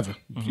I was 7.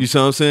 You see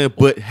what I'm saying?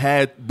 But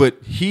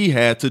he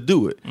had to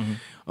do it.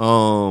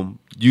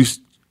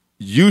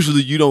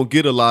 Usually you don't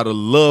get a lot of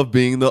love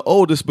being the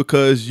oldest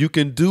because you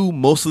can do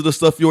most of the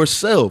stuff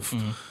yourself.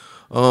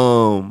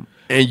 And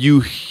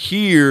you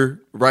hear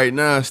right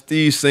now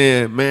Steve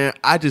saying, man,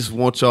 I just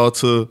want y'all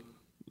to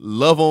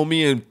love on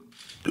me and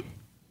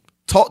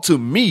talk to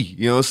me.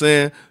 You know what I'm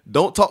saying?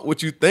 Don't talk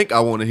what you think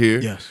I want to hear.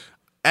 Yes.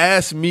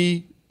 Ask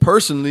me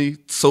personally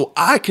so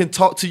I can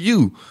talk to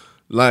you.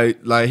 Like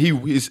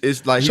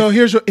it's like. So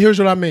here's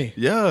what I mean.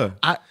 Yeah.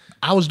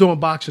 I was doing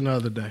boxing the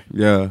other day.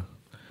 Yeah.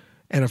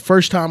 And the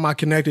first time I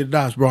connected the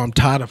dots, bro, I'm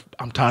tired of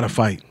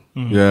fighting.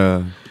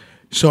 Yeah.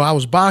 So I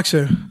was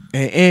boxing,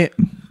 and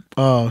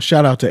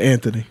shout out to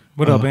Anthony.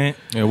 What up, Ant?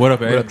 Yeah, what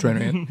up, Ant? What up,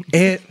 trainer Ant?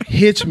 Ant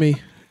hits me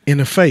in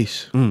the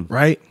face,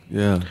 right?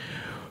 Yeah.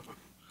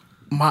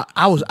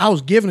 I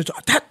was giving it to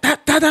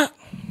that.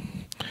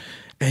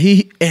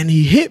 And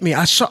he hit me.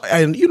 I saw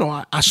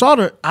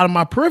it out of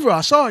my peripheral.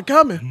 I saw it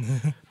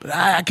coming, but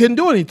I couldn't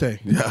do anything.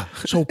 Yeah.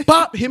 So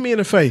pop hit me in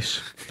the face.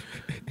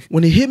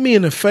 When he hit me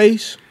in the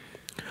face,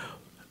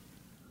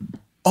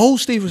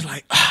 old Steve was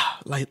like,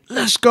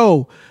 let's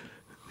go.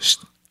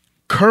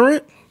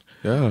 Current.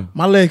 Yeah.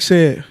 My leg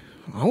said,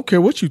 I don't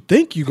care what you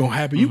think you're gonna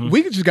happen.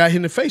 We just got hit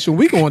in the face and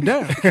we going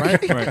down,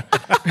 right?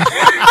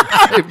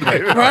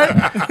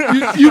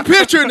 Right? You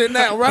picturing it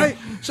now, right?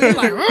 So you're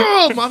like,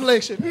 oh, my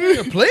leg said,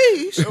 yeah,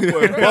 please.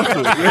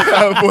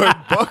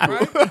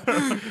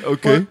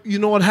 Okay. But you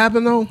know what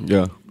happened though?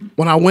 Yeah.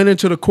 When I went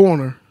into the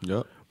corner,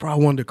 Yep. bro, I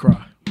wanted to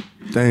cry.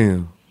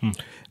 Damn.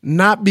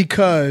 Not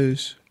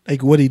because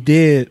like what he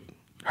did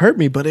hurt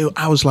me, but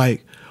I was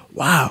like,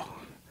 wow,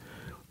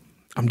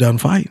 I'm done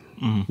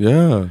fighting.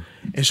 Yeah.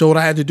 And so what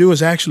I had to do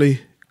is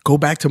actually go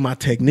back to my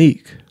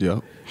technique.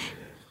 Yep.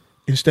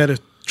 Instead of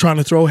trying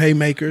to throw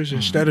haymakers,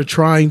 instead of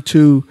trying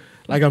to,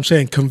 like I'm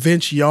saying,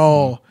 convince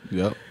y'all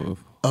Yep.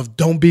 of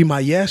don't be my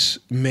yes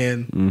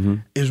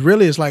men,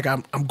 it's like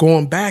I'm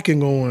going back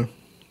and going,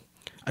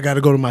 I got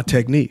to go to my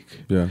technique.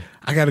 Yeah.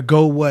 I got to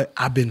go what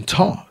I've been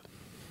taught.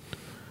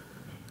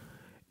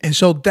 And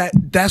so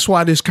that's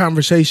why this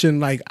conversation,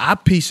 like I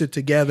piece it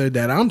together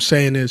that I'm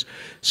saying is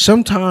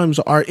sometimes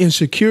our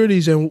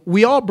insecurities, and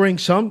we all bring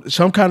some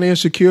kind of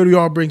insecurity, we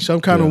all bring some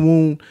kind of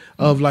wound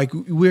of like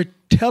we're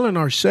telling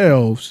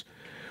ourselves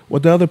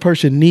what the other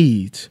person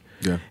needs.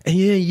 Yeah. And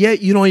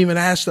yet you don't even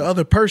ask the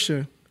other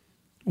person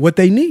what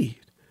they need.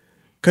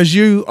 Because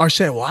you are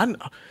saying, well,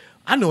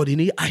 I know what he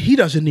needs. He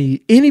doesn't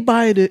need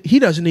anybody. He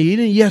doesn't need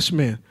any yes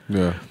man.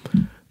 Yeah.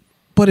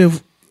 But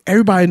if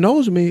everybody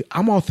knows me,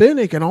 I'm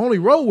authentic and I only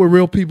roll with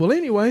real people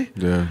anyway.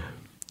 Yeah.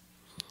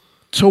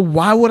 So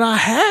why would I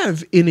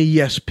have any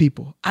yes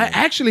people? I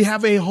actually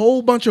have a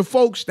whole bunch of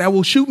folks that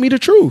will shoot me the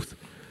truth.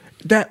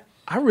 That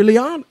I really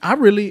am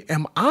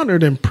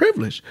honored and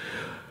privileged.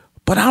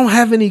 But I don't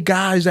have any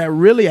guys that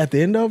really at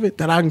the end of it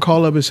that I can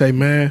call up and say,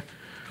 man,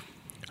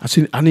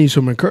 I need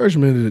some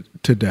encouragement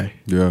today.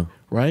 Yeah.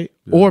 Right?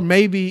 Yeah. Or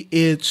maybe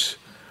it's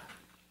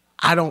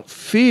I don't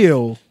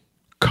feel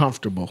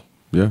comfortable.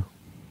 Yeah.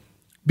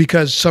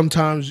 Because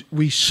sometimes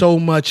we so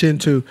much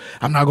into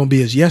I'm not going to be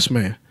his yes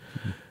man.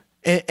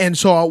 And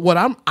so what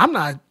I'm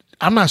not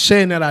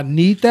saying that I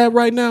need that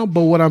right now,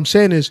 but what I'm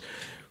saying is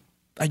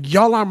like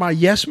y'all are my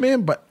yes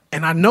man,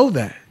 and I know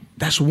that.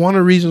 That's one of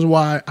the reasons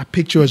why I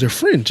picked you as a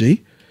friend,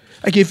 G.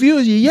 Like if you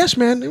was a yes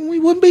man, then we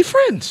wouldn't be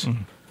friends.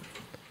 Mm-hmm.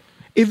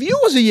 If you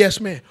was a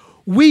yes man,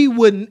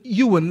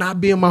 you would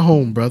not be in my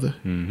home, brother.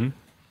 Mm-hmm.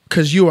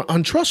 Cause you are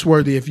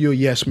untrustworthy if you're a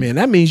yes man.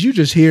 That means you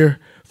just here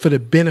for the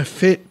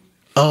benefit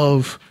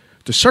of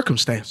the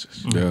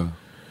circumstances. Yeah.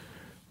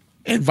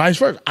 And vice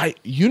versa.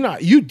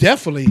 You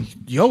definitely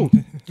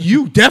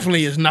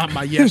is not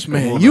my yes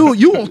man.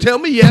 You won't tell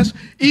me yes,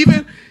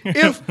 even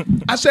if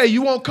I say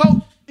you want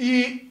Coke.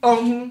 Let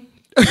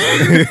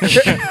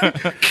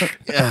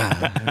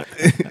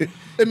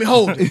me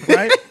hold it,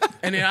 right?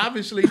 And then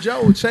obviously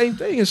Joe, same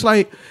thing. It's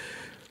like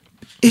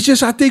it's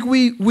just I think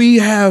we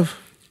have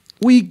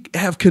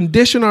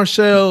conditioned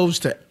ourselves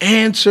to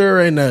answer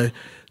and to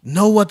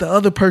know what the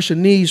other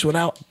person needs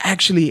without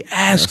actually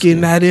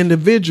asking that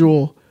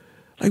individual,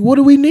 like, what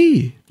do we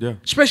need? Yeah.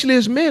 Especially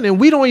as men. And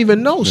we don't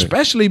even know,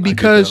 especially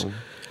because a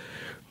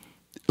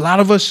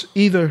lot of us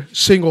either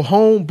single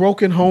home,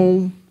 broken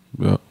home.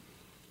 Yeah.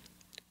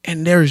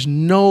 And there's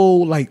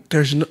no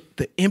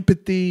the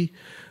empathy,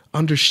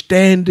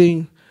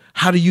 understanding.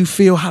 How do you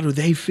feel? How do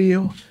they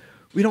feel?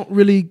 We don't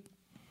really,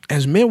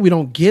 as men, we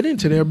don't get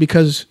into there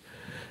because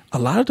a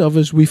lot of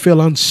us, we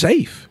feel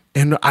unsafe.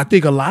 And I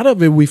think a lot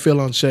of it we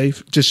feel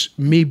unsafe, just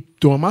me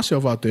throwing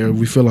myself out there,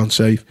 we feel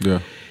unsafe,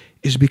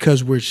 is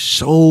because we're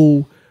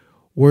so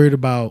worried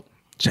about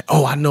saying,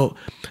 oh, I know,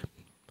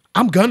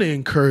 I'm going to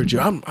encourage you.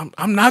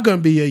 I'm not going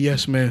to be a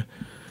yes man.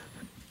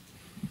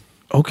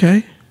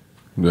 Okay.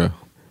 Yeah.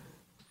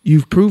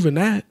 You've proven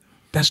that.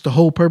 That's the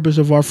whole purpose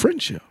of our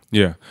friendship.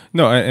 Yeah.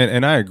 No,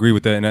 and I agree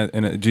with that.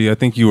 And G, I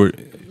think you were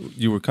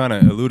kind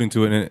of alluding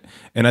to it.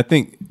 And I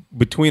think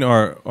between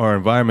our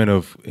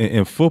environment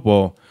in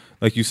football,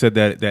 like you said,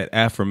 that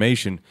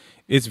affirmation,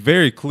 it's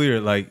very clear.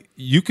 Like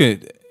you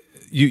could,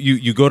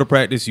 you go to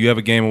practice, you have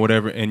a game or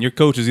whatever, and your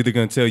coach is either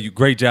going to tell you,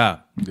 "Great job,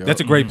 that's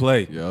a great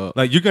play." Yep.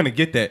 Like you're going to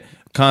get that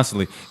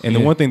constantly. And the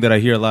one thing that I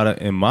hear a lot of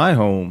in my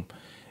home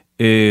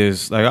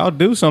is like, I'll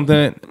do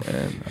something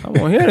and I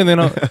won't hear it,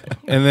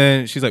 and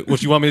then she's like, "Well,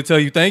 you want me to tell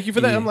you thank you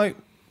for that?" I'm like,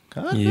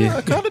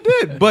 I kind of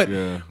did, but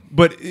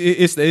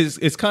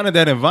it's kind of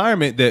that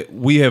environment that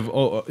we have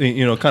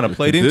kind of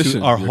played into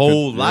our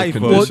whole life.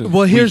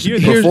 Well, here's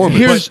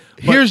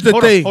the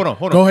thing. Hold on.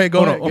 Go ahead.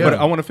 But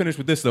I want to finish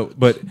with this though.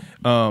 But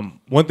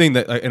one thing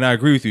that, and I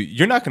agree with you,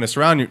 you're not going to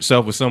surround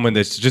yourself with someone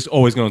that's just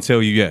always going to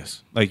tell you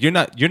yes. Like you're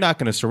not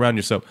going to surround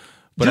yourself.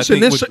 But just I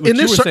think in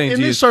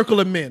this circle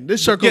of men,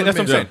 that's what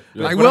I'm saying.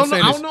 Like, I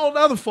don't know the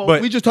other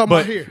folks. We just talking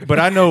about here. But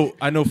I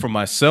know for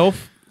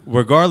myself,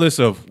 regardless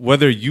of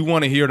whether you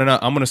want to hear it or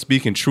not, I'm going to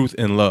speak in truth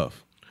and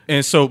love.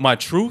 And so my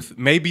truth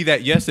may be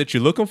that yes that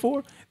you're looking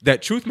for.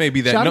 That truth may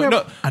be that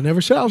I never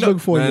said I was looking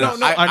for you. No,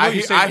 I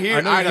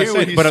hear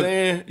what he's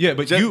saying. Yeah,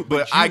 but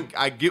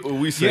I get what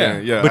we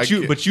saying. Yeah,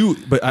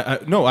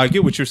 I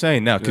get what you're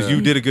saying now because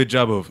you did a good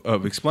job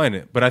of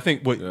explaining it. But I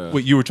think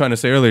what you were trying to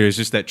say earlier is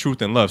just that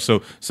truth and love.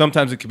 So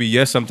sometimes it could be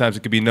yes, sometimes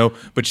it could be no.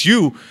 But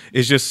you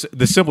is just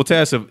the simple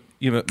task of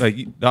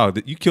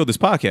dog, you killed this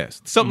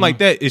podcast. Something like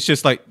that. It's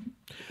just like.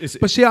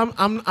 But see,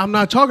 I'm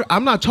not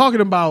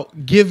talking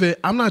about giving.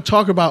 I'm not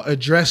talking about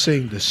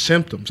addressing the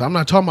symptoms. I'm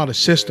not talking about a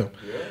system.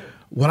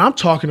 What I'm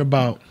talking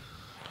about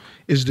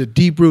is the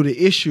deep rooted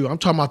issue. I'm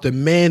talking about the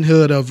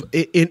manhood of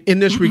in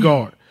this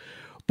regard,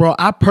 bro.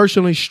 I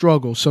personally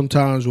struggle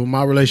sometimes with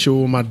my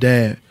relationship with my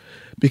dad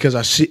because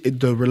I see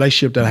the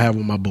relationship that I have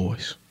with my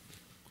boys.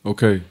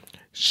 Okay.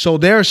 So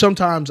there are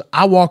sometimes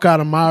I walk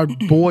out of my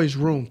boys'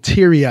 room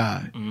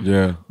teary-eyed.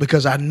 Yeah.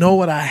 Because I know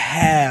what I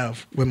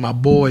have with my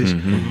boys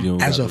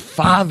as a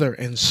father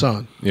and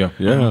son. Yeah.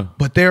 Yeah.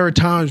 But there are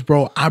times,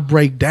 bro, I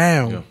break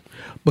down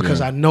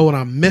because I know what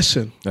I'm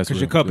missing. Because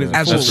your cup is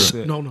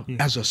full.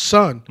 As a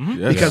son.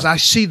 Because I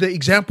see the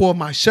example of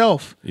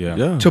myself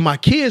to my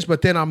kids,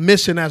 but then I'm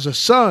missing as a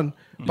son.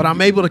 But I'm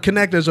able to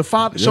connect as a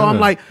father. So I'm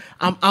like,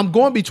 I'm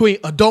going between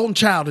adult and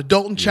child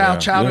and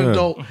child and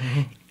adult.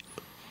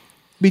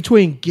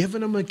 Between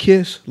giving them a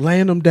kiss,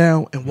 laying them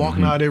down, and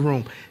walking out of their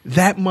room,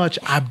 that much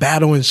I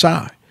battle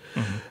inside.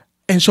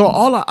 And so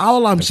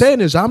all I'm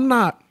saying is I'm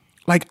not,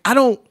 like,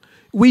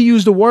 we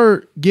use the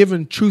word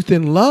giving truth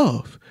in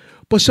love.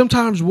 But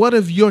sometimes what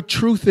if your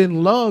truth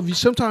in love,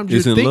 sometimes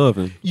you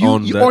think,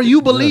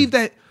 you believe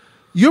that,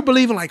 you're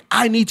believing like,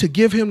 I need to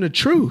give him the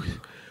truth.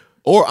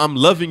 Or I'm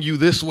loving you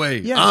this way.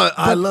 Yeah,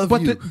 I love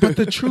you. But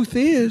the truth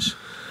is,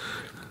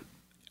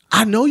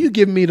 I know you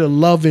give me the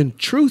love and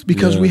truth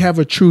because we have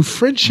a true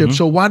friendship.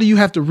 So why do you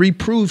have to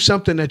reprove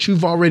something that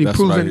you've already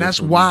proven? That's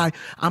why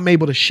I'm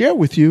able to share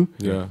with you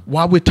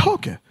while we're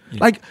talking.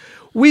 Like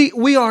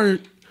we're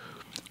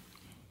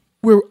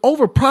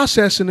over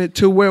processing it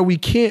to where we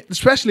can't,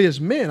 especially as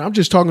men. I'm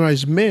just talking about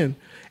as men.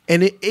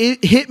 And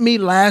it hit me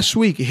last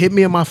week. It hit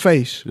me in my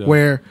face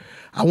where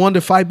I wanted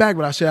to fight back,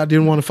 but I said I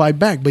didn't want to fight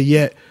back. But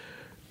yet,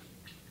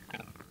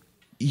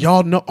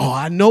 y'all know,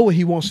 I know what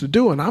he wants to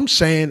do. And I'm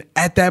saying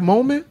at that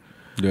moment,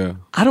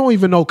 I don't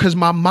even know, because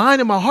my mind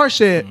and my heart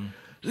said,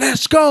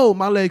 let's go.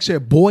 My leg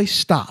said, boy,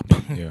 stop.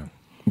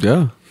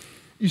 Yeah.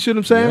 You see what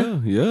I'm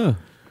saying? Yeah.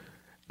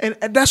 And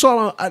that's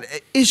all.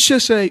 It's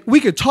just we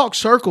could talk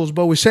circles,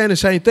 but we're saying the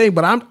same thing.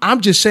 But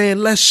I'm just saying,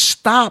 let's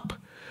stop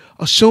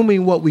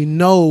assuming what we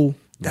know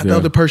that the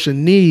other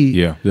person needs.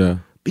 Yeah.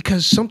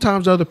 Because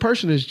sometimes the other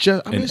person is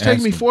just, it's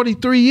taking me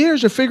 43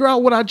 years to figure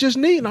out what I just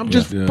need. And I'm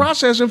just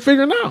processing,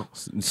 figuring out.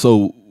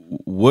 So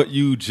what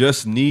you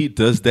just need,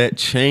 does that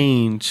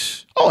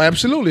change? Oh,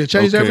 absolutely. It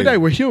changes every day.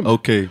 We're human.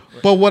 Okay.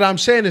 But what I'm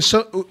saying is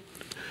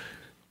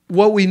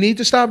what we need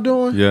to stop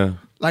doing. Yeah.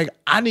 Like,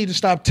 I need to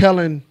stop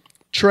telling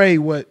Trey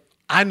what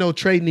I know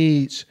Trey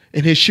needs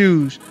in his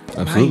shoes.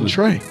 Absolutely. I ain't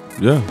Trey.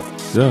 Yeah.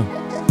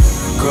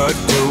 Cut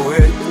to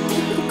it.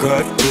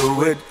 Cut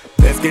to it.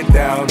 Let's get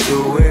down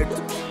to it.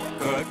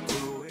 Cut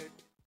to it.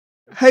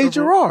 Hey,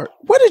 Gerard,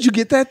 where did you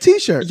get that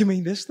T-shirt? You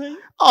mean this thing?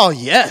 Oh,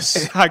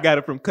 yes. I got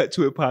it from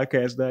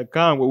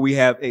cuttoitpodcast.com, where we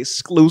have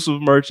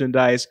exclusive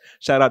merchandise.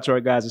 Shout out to our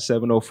guys at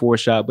 704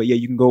 Shop. But yeah,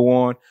 you can go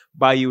on,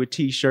 buy you a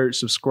T-shirt,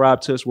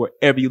 subscribe to us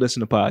wherever you listen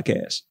to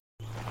podcasts.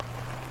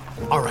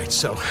 All right,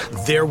 so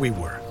there we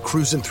were,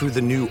 cruising through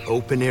the new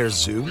open-air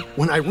zoo,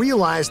 when I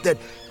realized that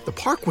the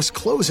park was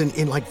closing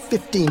in like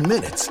 15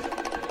 minutes.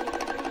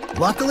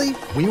 Luckily,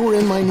 we were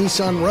in my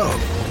Nissan Rogue.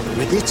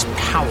 With its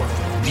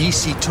powerful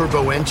VC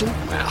turbo engine,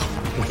 well,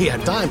 we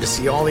had time to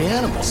see all the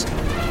animals.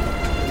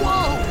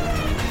 Whoa!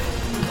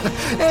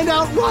 And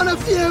outrun a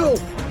few!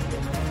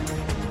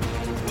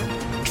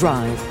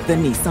 Drive the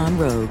Nissan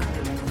Rogue.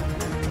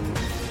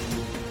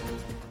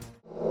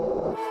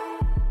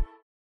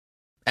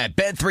 At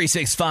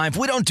Bet365,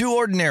 we don't do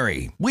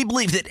ordinary. We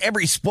believe that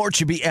every sport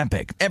should be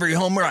epic. Every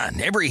home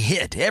run, every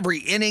hit, every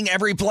inning,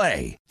 every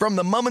play. From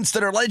the moments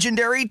that are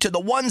legendary to the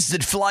ones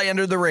that fly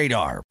under the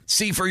radar.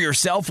 See for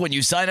yourself when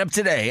you sign up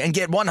today and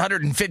get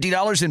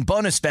 $150 in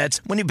bonus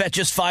bets when you bet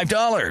just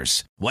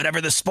 $5.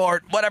 Whatever the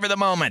sport, whatever the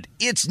moment,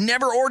 it's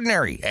never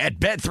ordinary at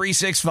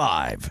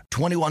Bet365.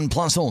 21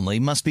 plus only.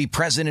 Must be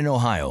present in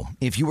Ohio.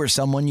 If you or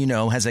someone you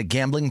know has a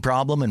gambling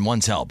problem and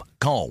wants help,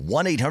 call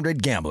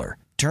 1-800-GAMBLER.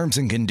 Terms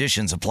and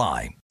conditions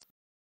apply.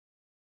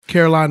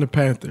 Carolina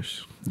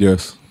Panthers.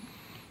 Yes.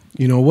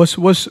 You know, what's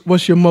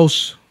your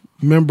most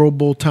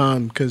memorable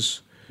time?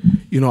 Because,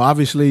 you know,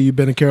 obviously you've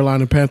been a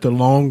Carolina Panther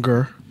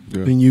longer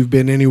than you've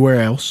been anywhere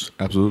else.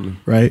 Absolutely.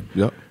 Right?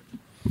 Yep.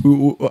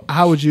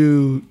 How would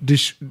you,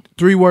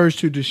 3 words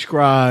to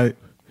describe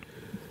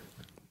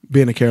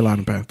being a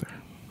Carolina Panther?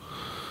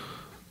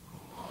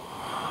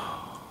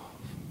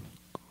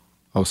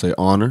 I would say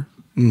honor.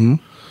 Mm-hmm.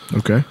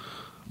 Okay.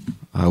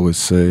 I would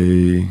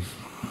say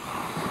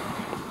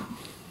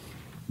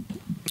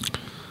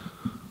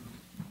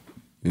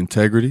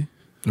integrity.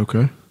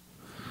 Okay.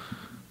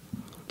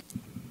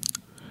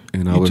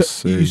 And I would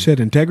say... You said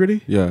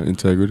integrity? Yeah,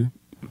 integrity.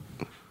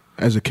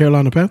 As a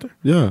Carolina Panther?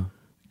 Yeah.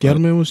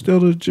 Gettleman was still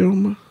the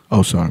gentleman?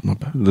 Oh, sorry, my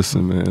bad.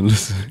 Listen, man,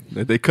 listen.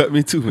 They cut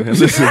me too, man.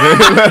 Listen, man.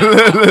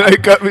 They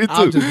cut me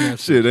too.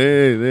 Shit,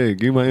 they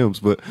give me my M's.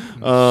 But,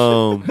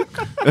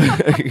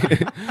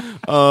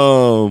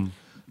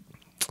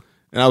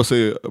 and I would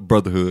say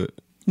brotherhood.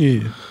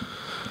 Yeah.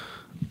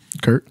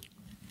 Kurt?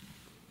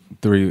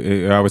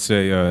 3. I would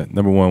say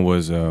number 1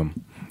 was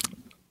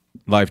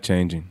life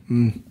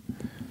changing.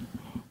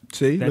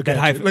 See, That- look that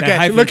at hyphen- you. Look that at you.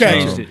 hyphen Look at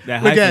changed you. it.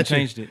 That Look hyphen at you.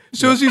 changed it. As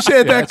soon as you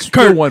said Yeah, that, it's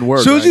still one word,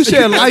 As soon as you right?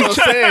 said life, I'm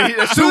saying,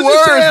 that's as 2 soon as you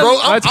words, said- bro.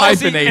 That's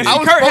hyphenated.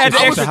 And Kurt had the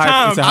I extra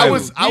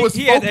was- time. I was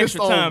He had the focused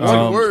extra on time.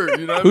 one word.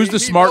 You know what I Who's mean? the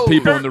He smart knows.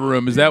 people in the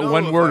room? Is that He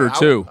one knows, word or like,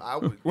 two? I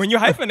would- When you're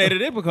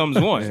hyphenated, it becomes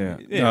one. Yeah.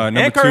 And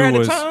Number Kurt 2 had the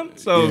was- time,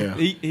 so Yeah.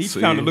 he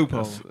See, found a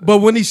loophole. but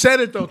when he said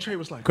it though, Trey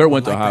was like, Kurt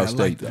went to I like Ohio that,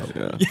 I like State,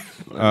 that.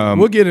 though.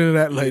 We'll get into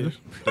that later.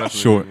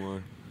 Short.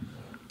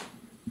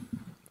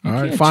 All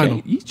right, Can't final.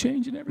 change- He's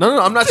changing everything.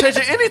 No, I'm not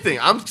changing anything.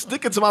 I'm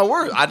sticking to my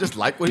word. I just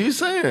like what he's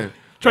saying.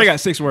 Trey got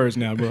 6 words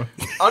now, bro.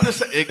 I'm just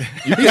saying.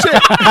 He said,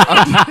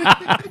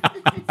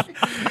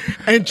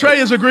 and Trey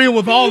is agreeing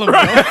with all of them.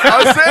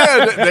 I'm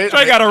saying.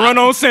 Trey got a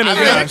run-on sentence.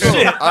 I like Shit.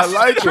 him. I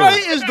like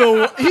Trey him. is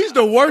he's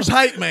the worst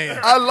hype man.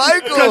 I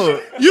like him.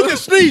 You can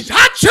sneeze,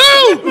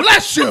 Achoo!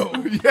 Bless you.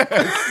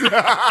 Yes.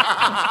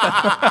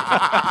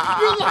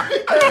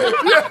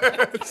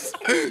 Just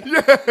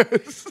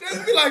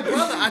be like,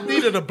 brother, I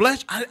needed a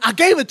bless. I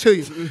gave it to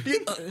you.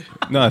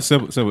 No, it's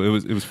simple.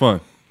 It was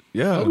fun.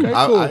 Yeah. Okay,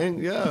 cool.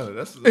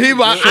 That's He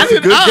was, I that's a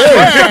didn't. good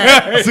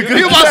game. It's a good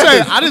He was game.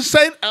 saying, I didn't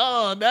say.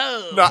 Oh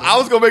no. No, I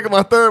was gonna make it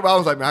my third, but I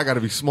was like, man, I gotta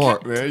be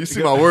smart, man. You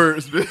see my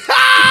words, man.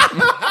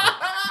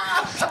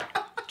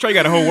 Trey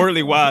got a whole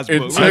Wordly Wise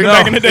book Integrity.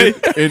 back in the day.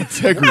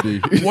 Integrity.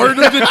 Word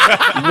of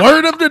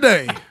the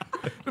day.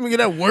 Let me get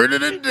that word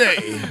of the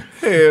day.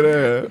 Hey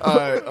there. All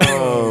right.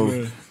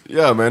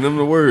 Yeah, man. Them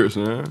the words,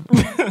 man.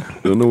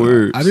 Them the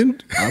words.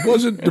 I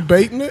wasn't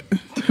debating it.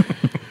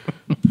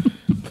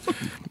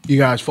 You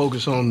guys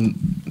focus on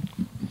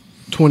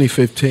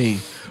 2015.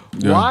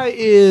 Yeah. Why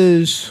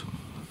is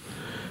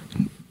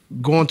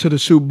going to the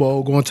Super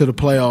Bowl, going to the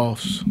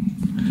playoffs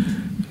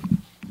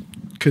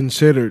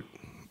considered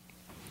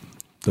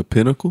the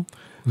pinnacle?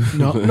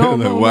 No.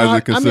 Why is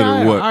it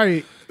considered what?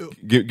 I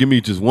Give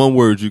me just one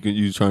word you can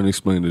use trying to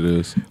explain to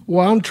this.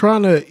 Well, I'm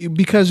trying to,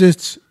 because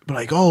it's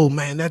like, oh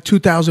man, that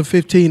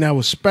 2015, that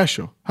was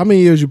special. How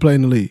many years you play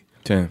in the league?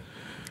 10.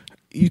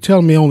 You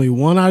telling me only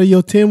 1 out of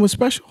your 10 was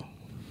special?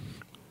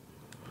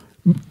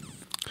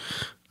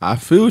 I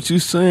feel what you're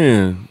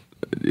saying.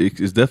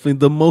 It's definitely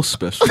the most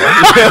special.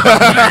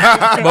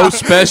 Most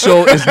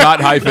special is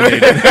not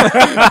hyphenated.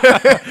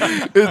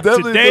 It's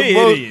definitely Today the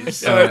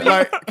most.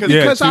 it is.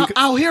 Because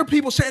I'll hear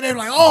people say they're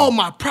like, "Oh,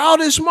 my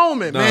proudest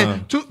moment,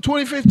 man,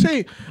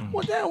 2015."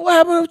 What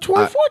happened in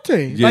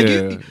 2014?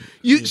 Like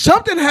you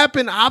something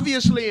happened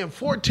obviously in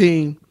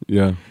 14.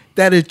 Yeah.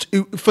 That it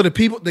for the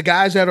people, the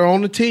guys that are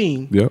on the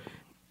team. Yep.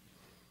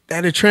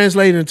 That it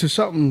translated into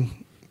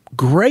something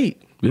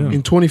great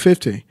in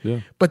 2015. Yeah.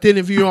 But then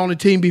if you're on the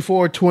team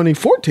before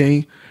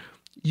 2014,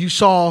 you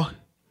saw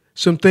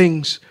some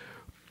things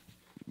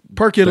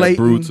percolating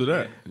brewed to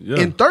that. Yeah.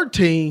 in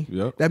 13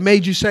 Yep. that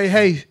made you say,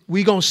 hey,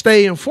 we going to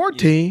stay in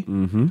 14.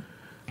 Mm-hmm.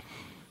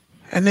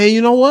 And then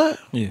you know what?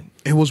 Yeah.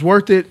 It was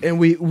worth it, and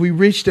we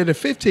reached it at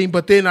 15,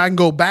 but then I can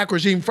go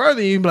backwards even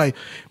further, and you be like,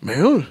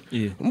 man,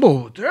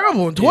 I'm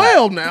terrible in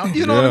 12 now.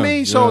 You know what I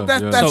mean? So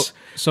that's...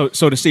 So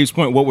to Steve's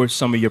point, what were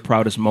some of your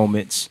proudest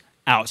moments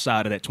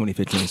outside of that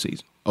 2015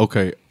 season?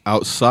 Okay,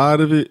 outside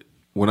of it,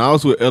 when I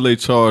was with LA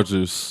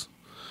Chargers,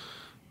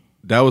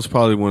 that was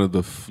probably one of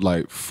the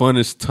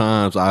funnest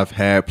times I've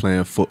had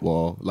playing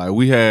football. Like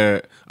we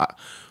had,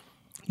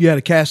 you had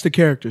a cast of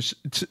characters.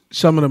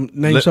 Some of them,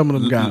 some of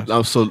them guys.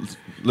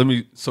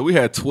 So we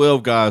had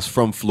 12 guys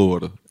from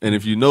Florida, and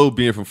if you know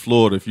being from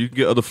Florida, if you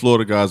get other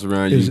Florida guys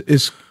around you,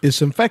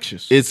 it's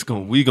infectious. It's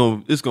gonna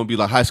be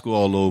like high school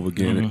all over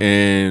again. Mhm.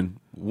 And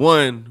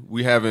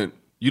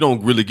you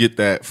don't really get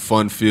that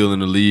fun feel in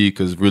the league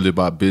because it's really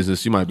about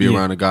business. You might be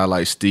around a guy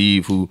like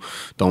Steve who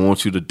don't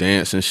want you to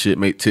dance and shit,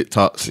 make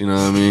TikToks. You know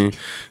what I mean?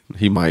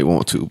 He might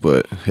want to,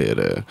 but hey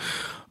there.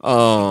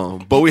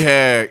 But we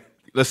had,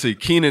 let's see,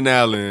 Keenan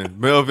Allen,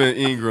 Melvin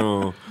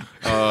Ingram,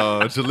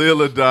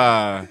 Jaleel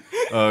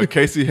Adai,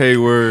 Casey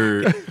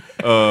Hayward,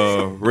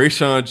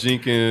 Rayshawn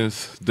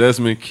Jenkins,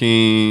 Desmond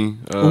King.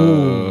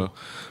 Let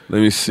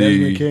me see.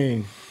 Desmond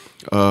King.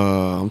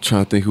 I'm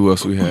trying to think who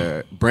else we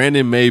had.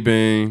 Brandon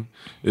Maybang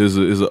is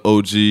an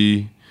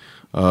OG.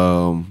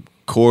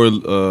 Core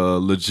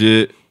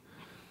Legit.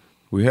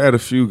 We had a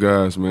few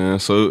guys, man.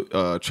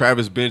 So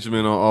Travis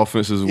Benjamin on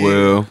offense as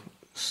well.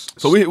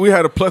 So we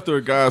had a plethora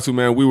of guys who,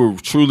 man, we were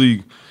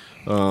truly.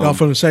 Y'all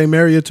from the same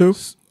area too?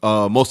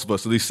 Most of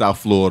us, at least South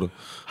Florida.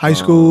 High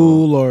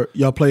school, or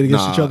y'all played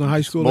against each other in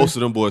high school? Most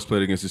of them boys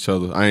played against each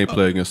other. I ain't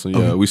played against them.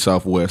 Yeah, we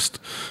Southwest.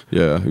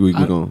 Yeah, we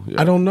going.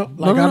 Yeah. I don't know.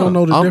 I don't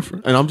know the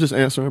difference. And I'm just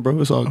answering, bro.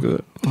 It's all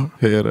good.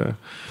 Head there.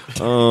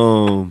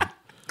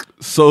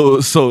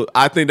 So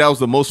I think that was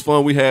the most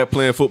fun we had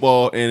playing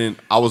football, and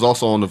I was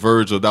also on the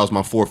verge of that was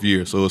my 4th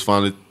year, so it was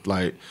finally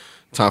like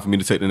time for me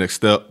to take the next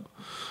step.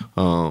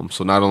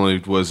 So not only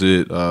was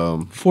it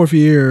 4th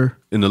year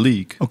in the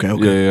league, okay,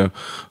 yeah.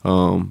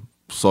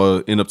 So I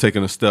ended up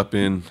taking a step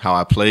in how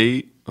I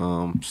played.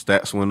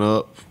 Stats went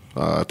up.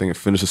 I think I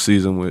finished the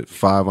season with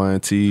 5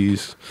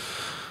 INTs.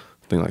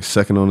 I think like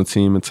second on the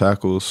team in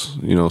tackles.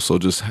 You know, so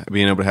just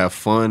being able to have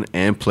fun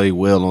and play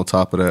well on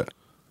top of that.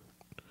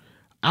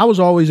 I was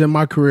always in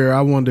my career.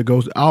 I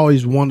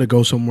always wanted to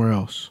go somewhere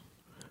else.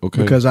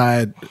 Okay. Because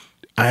I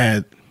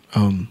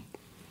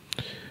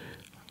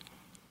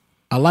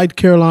liked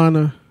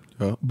Carolina,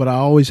 but I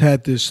always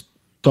had this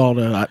thought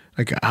that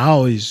I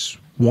always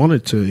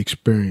wanted to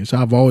experience.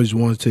 I've always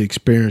wanted to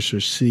experience or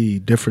see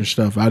different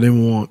stuff. I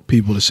didn't want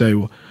people to say,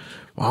 well,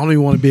 I only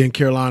want to be in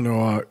Carolina,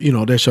 or, you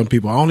know, there's some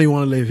people, I only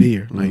want to live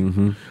here. Like,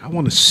 I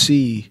want to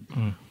see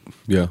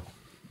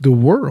the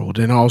world,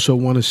 and I also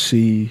want to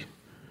see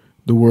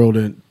the world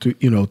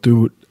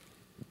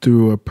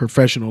through a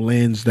professional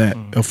lens that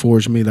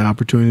affords me the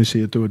opportunity to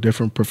see it through a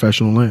different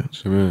professional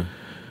lens. Amen.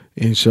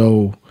 And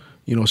so,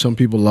 you know, some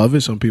people love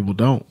it, some people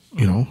don't,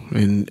 you know.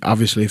 And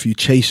obviously if you're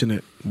chasing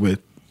it with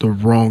the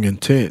wrong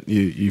intent,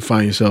 you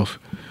find yourself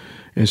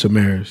in some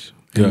errors.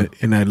 Yeah.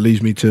 And that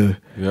leads me to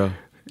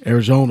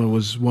Arizona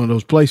was one of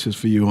those places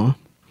for you, huh?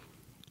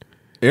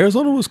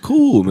 Arizona was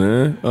cool,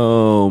 man.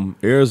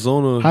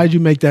 Arizona. How did you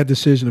make that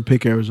decision to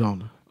pick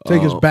Arizona?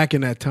 Take us back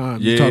in that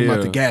time. You're talking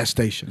about the gas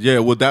station. Yeah,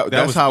 well,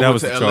 that's how I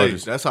went to LA.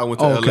 That's how I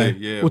went to LA.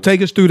 Yeah. Well,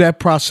 take us through that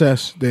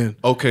process then.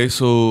 Okay,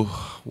 so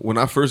when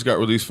I first got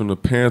released from the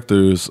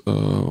Panthers,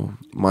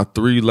 my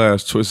 3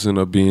 last choices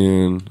ended up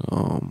being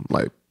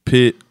like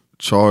Pitt,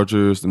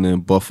 Chargers, and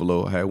then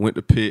Buffalo. I had went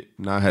to Pitt,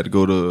 now I had to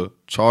go to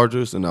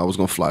Chargers, and I was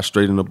gonna fly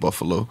straight into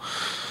Buffalo.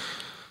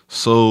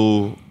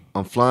 So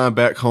I'm flying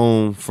back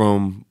home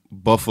from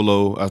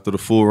Buffalo after the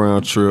full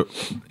round trip,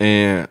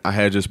 and I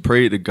had just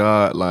prayed to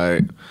God,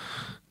 like,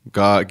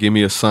 God, give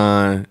me a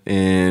sign.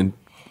 And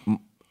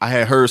I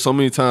had heard so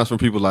many times from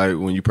people, like,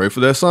 when you pray for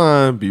that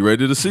sign, be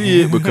ready to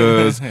see it,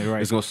 because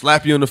it's gonna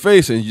slap you in the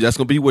face, and that's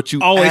gonna be what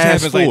you always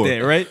asked happens for. like that,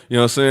 right? You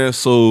know what I'm saying?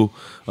 So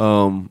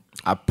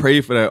I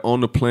prayed for that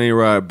on the plane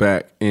ride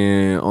back,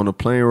 and on the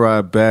plane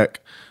ride back,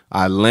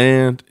 I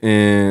land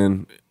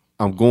and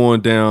I'm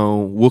going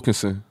down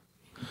Wilkinson,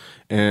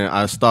 and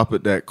I stop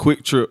at that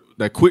quick trip.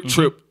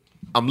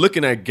 I'm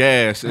looking at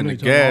gas, and the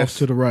gas off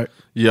to the right.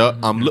 Yeah,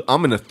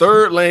 I'm in the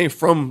third lane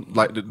from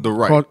like the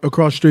right,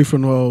 across the street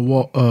from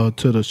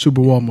to the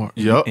Super Walmart.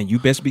 Yep, and you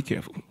best be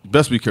careful.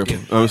 Best be careful. You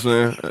know what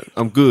I'm saying?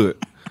 I'm good.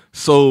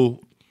 So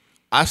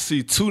I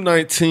see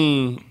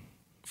 $2.19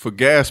 for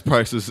gas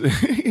prices,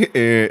 and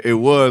it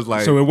was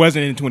like, so it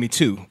wasn't in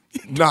 22.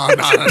 No. If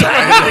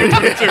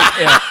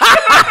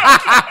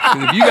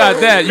you got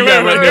that, you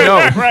gotta let me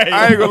know. Right.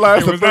 I ain't gonna lie.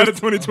 It was not in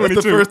 2022.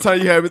 That's the first time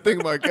you had me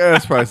thinking about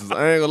gas prices.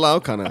 I ain't gonna lie. I'm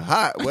kind of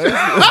hot. I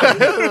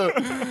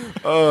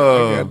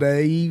got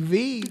the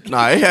EV.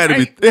 Nah, it had to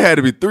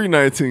be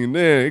 $3.19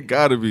 then. It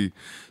gotta be.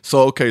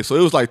 So okay, so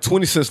it was like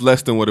 20 cents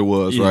less than what it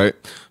was, right?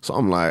 So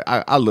I'm like,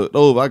 I looked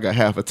over, I got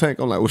half a tank.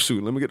 I'm like, well,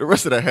 shoot, let me get the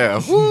rest of that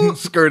half. Woo,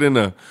 skirt in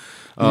there.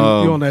 You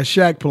on that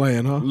Shaq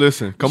plan, huh?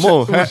 Listen, come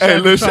on. Hey,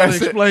 listen, trying to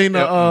explain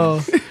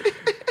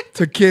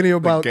to Kenny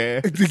about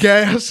the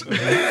gas.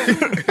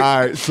 All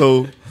right,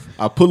 so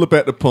I pull up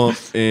at the pump,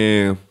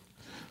 and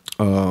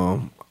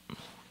I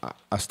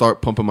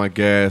start pumping my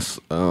gas.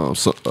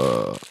 So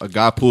a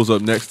guy pulls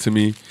up next to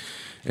me,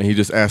 and he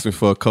just asked me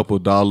for a couple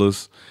of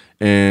dollars,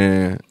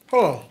 and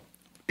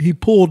he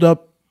pulled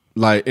up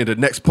like in the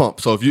next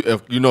pump. So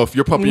if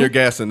you're pumping your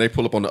gas, and they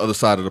pull up on the other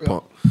side of the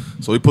pump.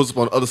 So he pulls up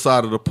on the other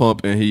side of the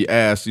pump, and he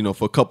asked,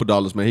 for a couple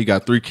dollars, man. He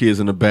got 3 kids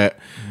in the back,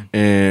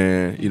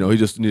 and he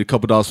just need a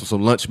couple dollars for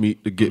some lunch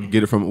meat to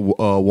get it from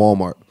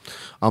Walmart.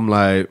 I'm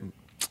like,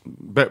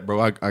 bet,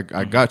 bro, I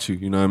got you.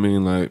 You know what I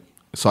mean? Like,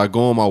 so I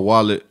go on my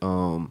wallet.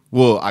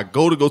 I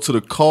go to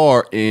the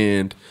car,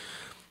 and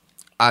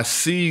I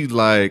see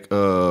like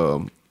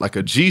a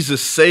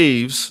Jesus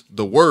Saves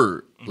the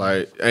Word.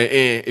 Like,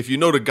 and if you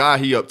know the guy,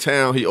 he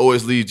uptown, he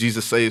always leaves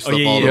Jesus Saves stuff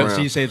all around.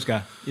 Jesus Saves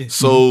guy. Yeah.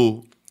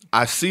 So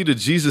I see the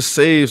Jesus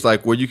Saves,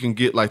 like where you can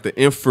get like the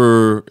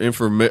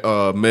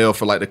mail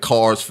for like the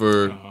cars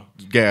for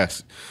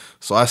gas.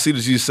 So I see the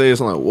Jesus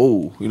Saves, I'm like,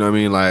 whoa, you know what I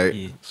mean? Like,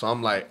 so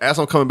I'm like, as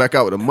I'm coming back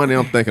out with the money,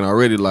 I'm thinking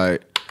already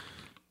like,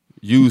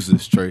 use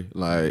this, Trey.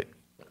 Like,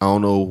 I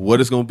don't know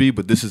what it's gonna be,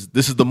 but this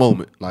is the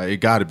moment. Like, it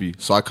gotta be.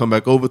 So I come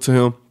back over to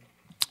him.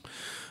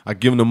 I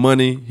give him the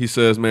money. He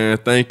says, man,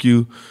 thank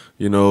you.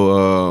 We end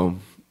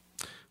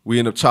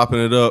up chopping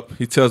it up.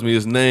 He tells me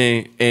his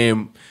name,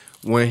 and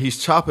when he's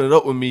chopping it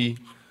up with me,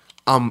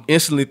 I'm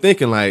instantly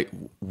thinking like,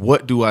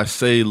 what do I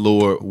say,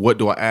 Lord? What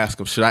do I ask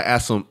him? Should I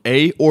ask him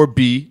A or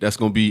B? That's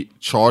going to be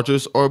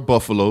Chargers or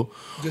Buffalo.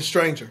 The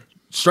stranger.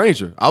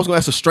 I was going to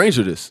ask a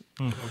stranger this.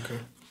 Okay.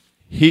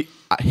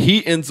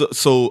 He ends up,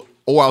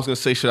 or I was going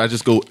to say, should I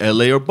just go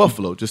LA or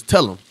Buffalo? Just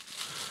tell him.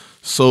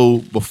 So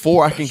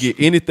before I can get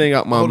anything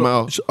out my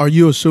mouth. Are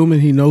you assuming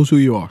he knows who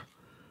you are?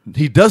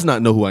 He does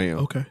not know who I am.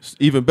 Okay.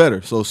 Even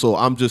better. So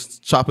I'm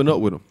just chopping up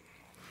with him.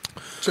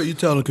 So you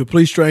tell a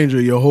complete stranger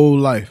your whole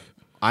life?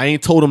 I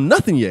ain't told him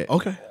nothing yet.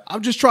 Okay.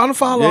 I'm just trying to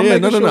follow. Yeah,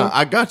 no.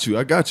 I got you.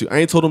 I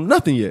ain't told him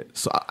nothing yet.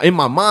 So in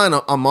my mind,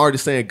 I'm already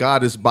saying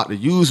God is about to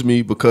use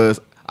me because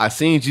I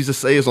seen Jesus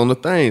Saves on the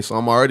thing. So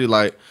I'm already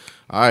like,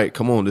 all right,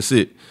 come on, that's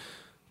it.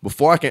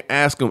 Before I can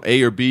ask him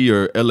A or B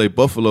or LA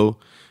Buffalo,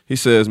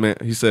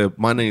 He said,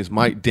 my name's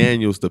Mike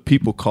Daniels. The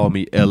people call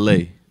me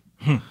L.A.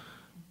 And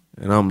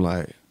I'm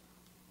like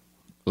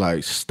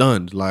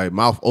stunned, like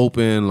mouth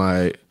open,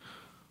 like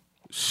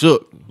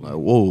shook, like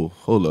whoa,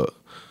 hold up.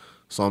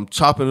 So I'm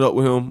chopping it up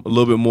with him a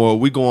little bit more.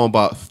 We go on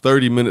about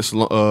 30 minutes,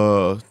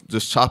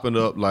 just chopping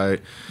it up,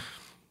 like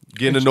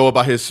getting to know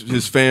about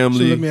his family.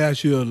 So let me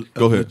ask you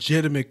a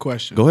legitimate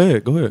question. Go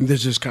ahead.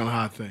 This is kind of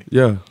how I think.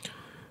 Yeah.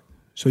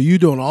 So you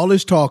doing all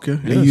this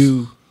talking, and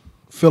you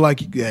feel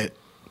like that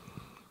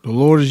the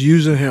Lord is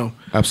using him.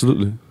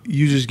 Absolutely.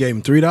 You just gave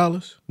him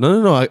 $3?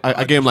 No.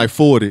 I gave him like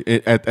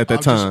 40 at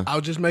that time. I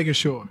was just making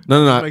sure.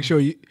 No. Make sure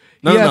you.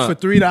 He asked for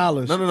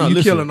 $3. No.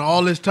 You killing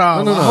all this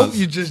time. No. I hope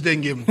you just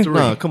didn't give him 3.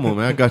 No, come on,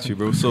 man. I got you,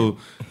 bro. So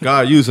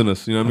God using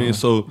us, you know what I mean?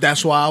 So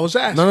that's why I was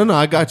asking. No.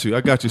 I got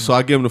you. So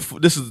I give him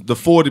this is the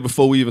 40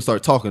 before we even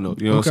start talking, though.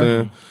 You know what I'm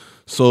saying?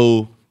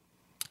 So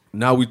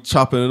now we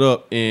chopping it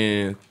up,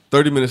 and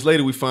 30 minutes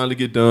later we finally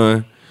get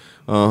done.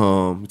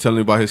 Telling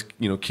me about his,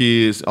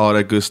 kids, all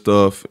that good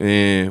stuff,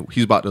 and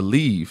he's about to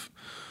leave.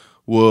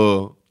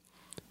 Well,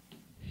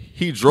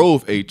 he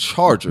drove a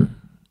Charger,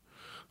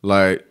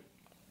 like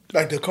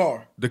the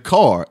car. The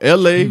car,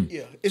 L.A.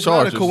 Yeah, it's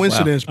Chargers. not a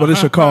coincidence, but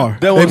it's a car.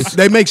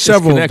 They make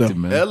several of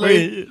them. Man.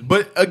 L.A.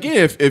 But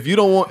again, if you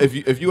don't want,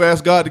 if you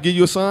ask God to give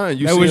you a sign,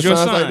 you see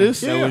signs like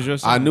this. That was your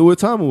sign. I knew what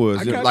time it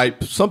was.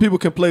 Like some people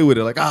can play with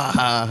it, like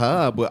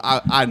but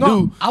I knew.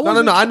 No.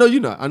 I know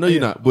you're not.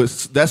 You're not.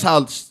 But that's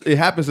how it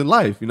happens in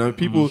life.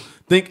 People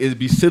think it'd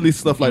be silly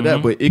stuff like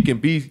that, but it can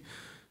be.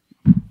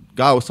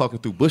 God was talking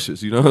through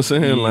bushes. You know what I'm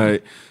saying?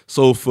 Like,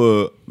 so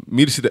for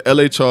me to see the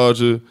LA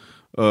Chargers,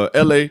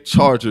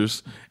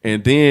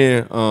 and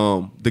then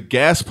the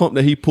gas pump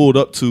that he pulled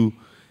up to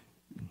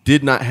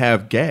did not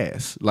have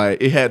gas.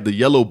 Like, it had the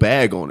yellow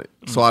bag on it.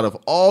 So out of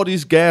all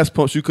these gas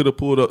pumps you could have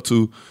pulled up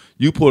to,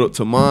 you pulled up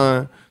to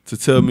mine to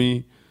tell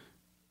me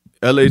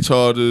LA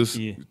Chargers,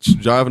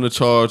 driving the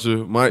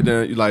Charger, Mike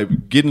Dan,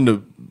 like getting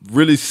to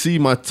really see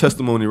my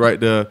testimony right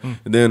there.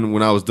 And then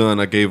when I was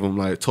done, I gave him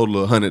like a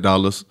total of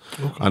 $100.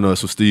 Okay. I know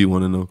that's what Steve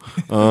want to know.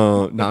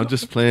 Nah, I'm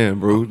just playing,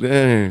 bro.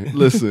 Dang,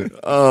 listen.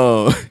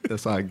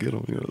 That's how I get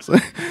him. You know what I'm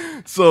saying?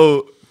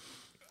 So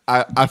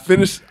I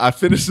finished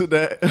with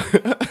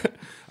that.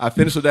 I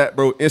finished with that,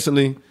 bro.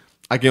 Instantly,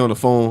 I get on the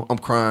phone. I'm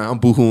crying. I'm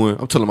boo-hooing.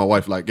 I'm telling my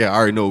wife, like, I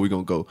already know where we're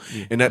going to go.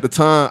 Yeah. And at the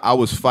time, I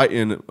was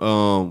fighting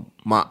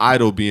my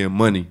idol being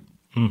money.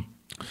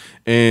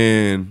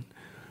 And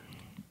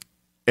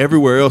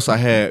everywhere else I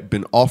had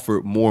been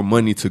offered more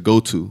money to go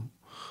to.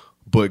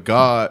 But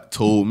God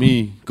told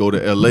me, go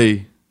to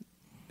L.A.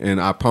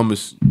 And I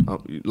promised,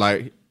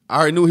 like, I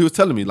already knew he was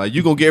telling me, like,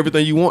 you're going to get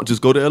everything you want.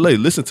 Just go to L.A.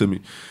 Listen to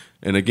me.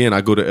 And again, I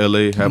go to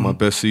L.A., have my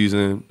best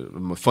season,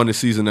 my funnest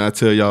season that I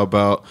tell y'all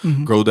about,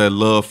 grow that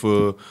love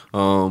for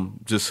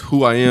just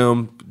who I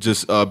am,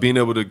 just being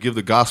able to give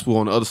the gospel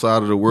on the other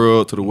side of the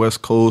world to the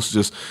West Coast,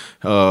 just,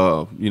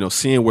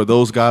 seeing where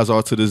those guys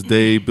are to this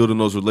day, building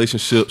those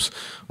relationships.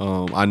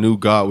 I knew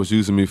God was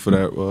using me for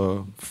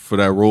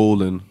that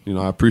role, and,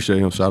 I appreciate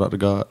him. Shout out to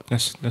God.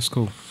 That's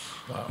cool.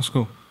 Wow. That's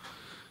cool.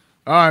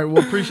 All right,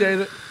 well, appreciate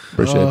it.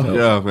 Appreciate it.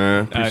 Yeah,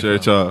 man.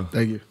 Appreciate y'all.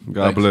 Thank you.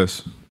 God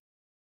bless.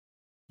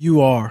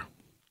 You are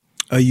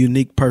a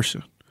unique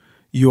person.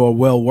 You are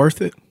well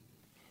worth it.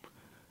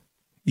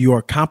 You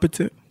are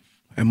competent.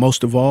 And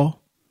most of all,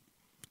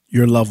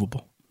 you're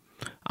lovable.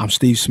 I'm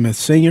Steve Smith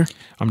Sr.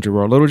 I'm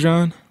Gerard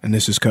Littlejohn. And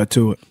this is Cut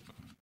To It.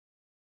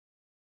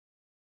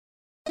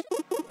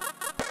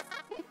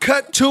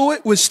 Cut To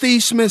It with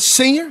Steve Smith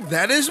Sr.,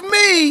 that is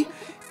me,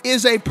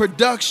 is a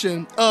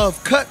production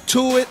of Cut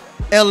To It,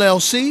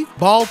 LLC,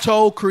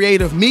 Balto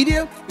Creative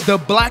Media, The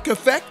Black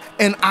Effect,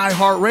 and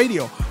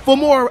iHeartRadio. For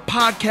more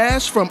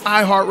podcasts from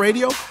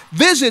iHeartRadio,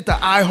 visit the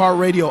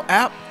iHeartRadio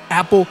app,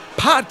 Apple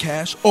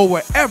Podcasts, or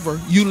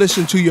wherever you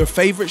listen to your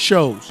favorite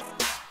shows.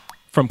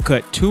 From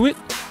Cut To It,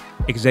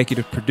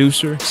 executive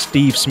producer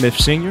Steve Smith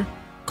Sr.,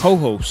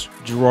 co-host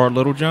Gerard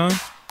Littlejohn,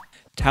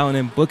 talent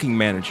and booking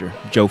manager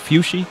Joe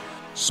Fucci,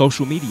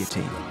 social media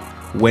team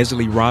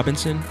Wesley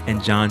Robinson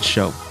and John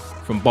Show.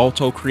 From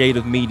Balto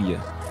Creative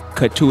Media,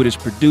 Cut To It is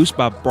produced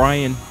by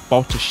Brian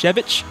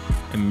Baltashevich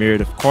and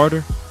Meredith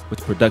Carter,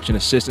 with production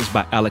assistance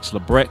by Alex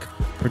Lebrecht,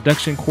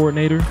 production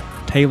coordinator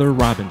Taylor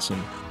Robinson.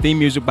 Theme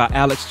music by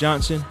Alex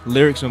Johnson,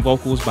 lyrics and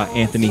vocals by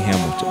Anthony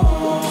Hamilton.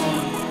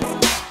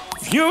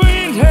 If you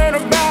ain't heard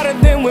about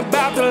it, then we're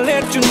about to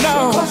let you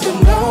know. 'Cause you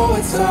know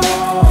it's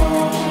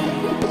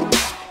on.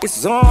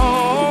 It's on.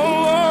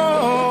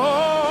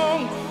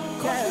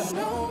 'Cause you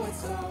know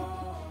it's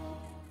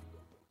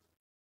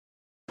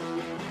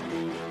on.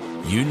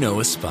 You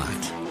know a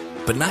spot,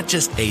 but not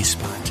just a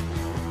spot,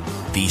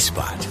 the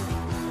spot.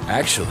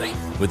 Actually,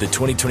 with the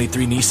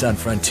 2023 Nissan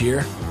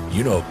Frontier,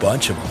 you know a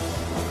bunch of them.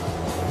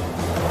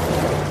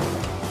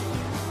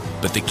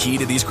 But the key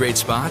to these great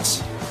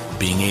spots?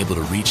 Being able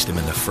to reach them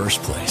in the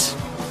first place.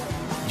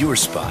 Your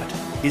spot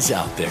is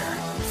out there.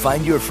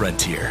 Find your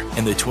Frontier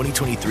in the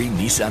 2023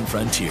 Nissan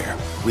Frontier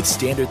with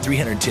standard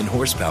 310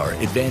 horsepower,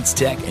 advanced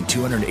tech, and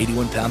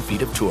 281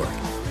 pound-feet of torque.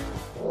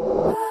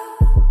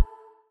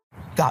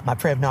 got my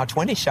Prevnar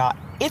 20 shot.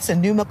 It's a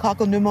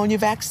pneumococcal pneumonia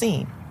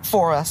vaccine.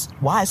 For us,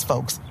 wise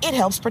folks, it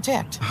helps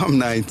protect. I'm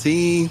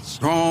 19,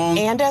 strong.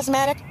 And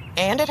asthmatic,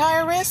 and at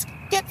higher risk?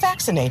 Get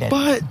vaccinated.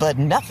 But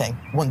nothing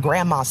when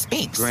grandma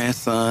speaks.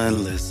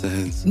 Grandson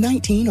listens.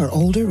 19 or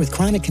older with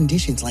chronic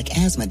conditions like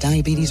asthma,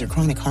 diabetes, or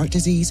chronic heart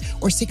disease,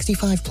 or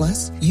 65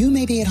 plus, you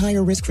may be at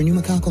higher risk for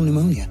pneumococcal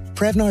pneumonia.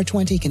 Prevnar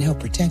 20 can help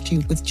protect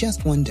you with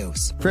just one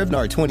dose.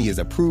 Prevnar 20 is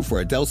approved for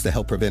adults to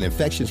help prevent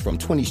infections from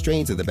 20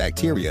 strains of the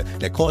bacteria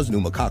that cause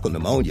pneumococcal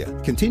pneumonia.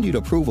 Continued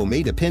approval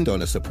may depend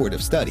on a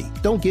supportive study.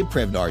 Don't give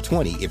Prevnar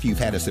 20 if you've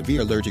had a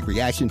severe allergic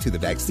reaction to the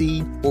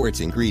vaccine or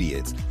its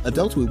ingredients.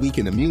 Adults with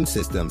weakened immune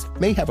systems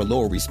may have a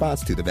lower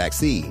response to the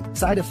vaccine.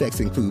 Side effects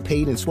include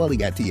pain and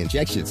swelling at the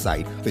injection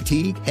site,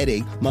 fatigue,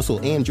 headache, muscle,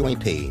 and joint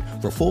pain.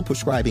 For full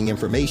prescribing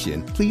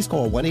information, please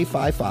call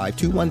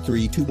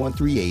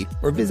 1-855-213-2138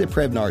 or visit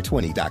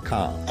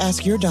Prevnar20.com.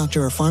 Ask your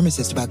doctor or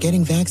pharmacist about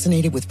getting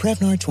vaccinated with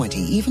Prevnar 20,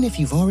 even if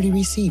you've already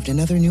received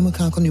another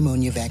pneumococcal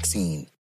pneumonia vaccine.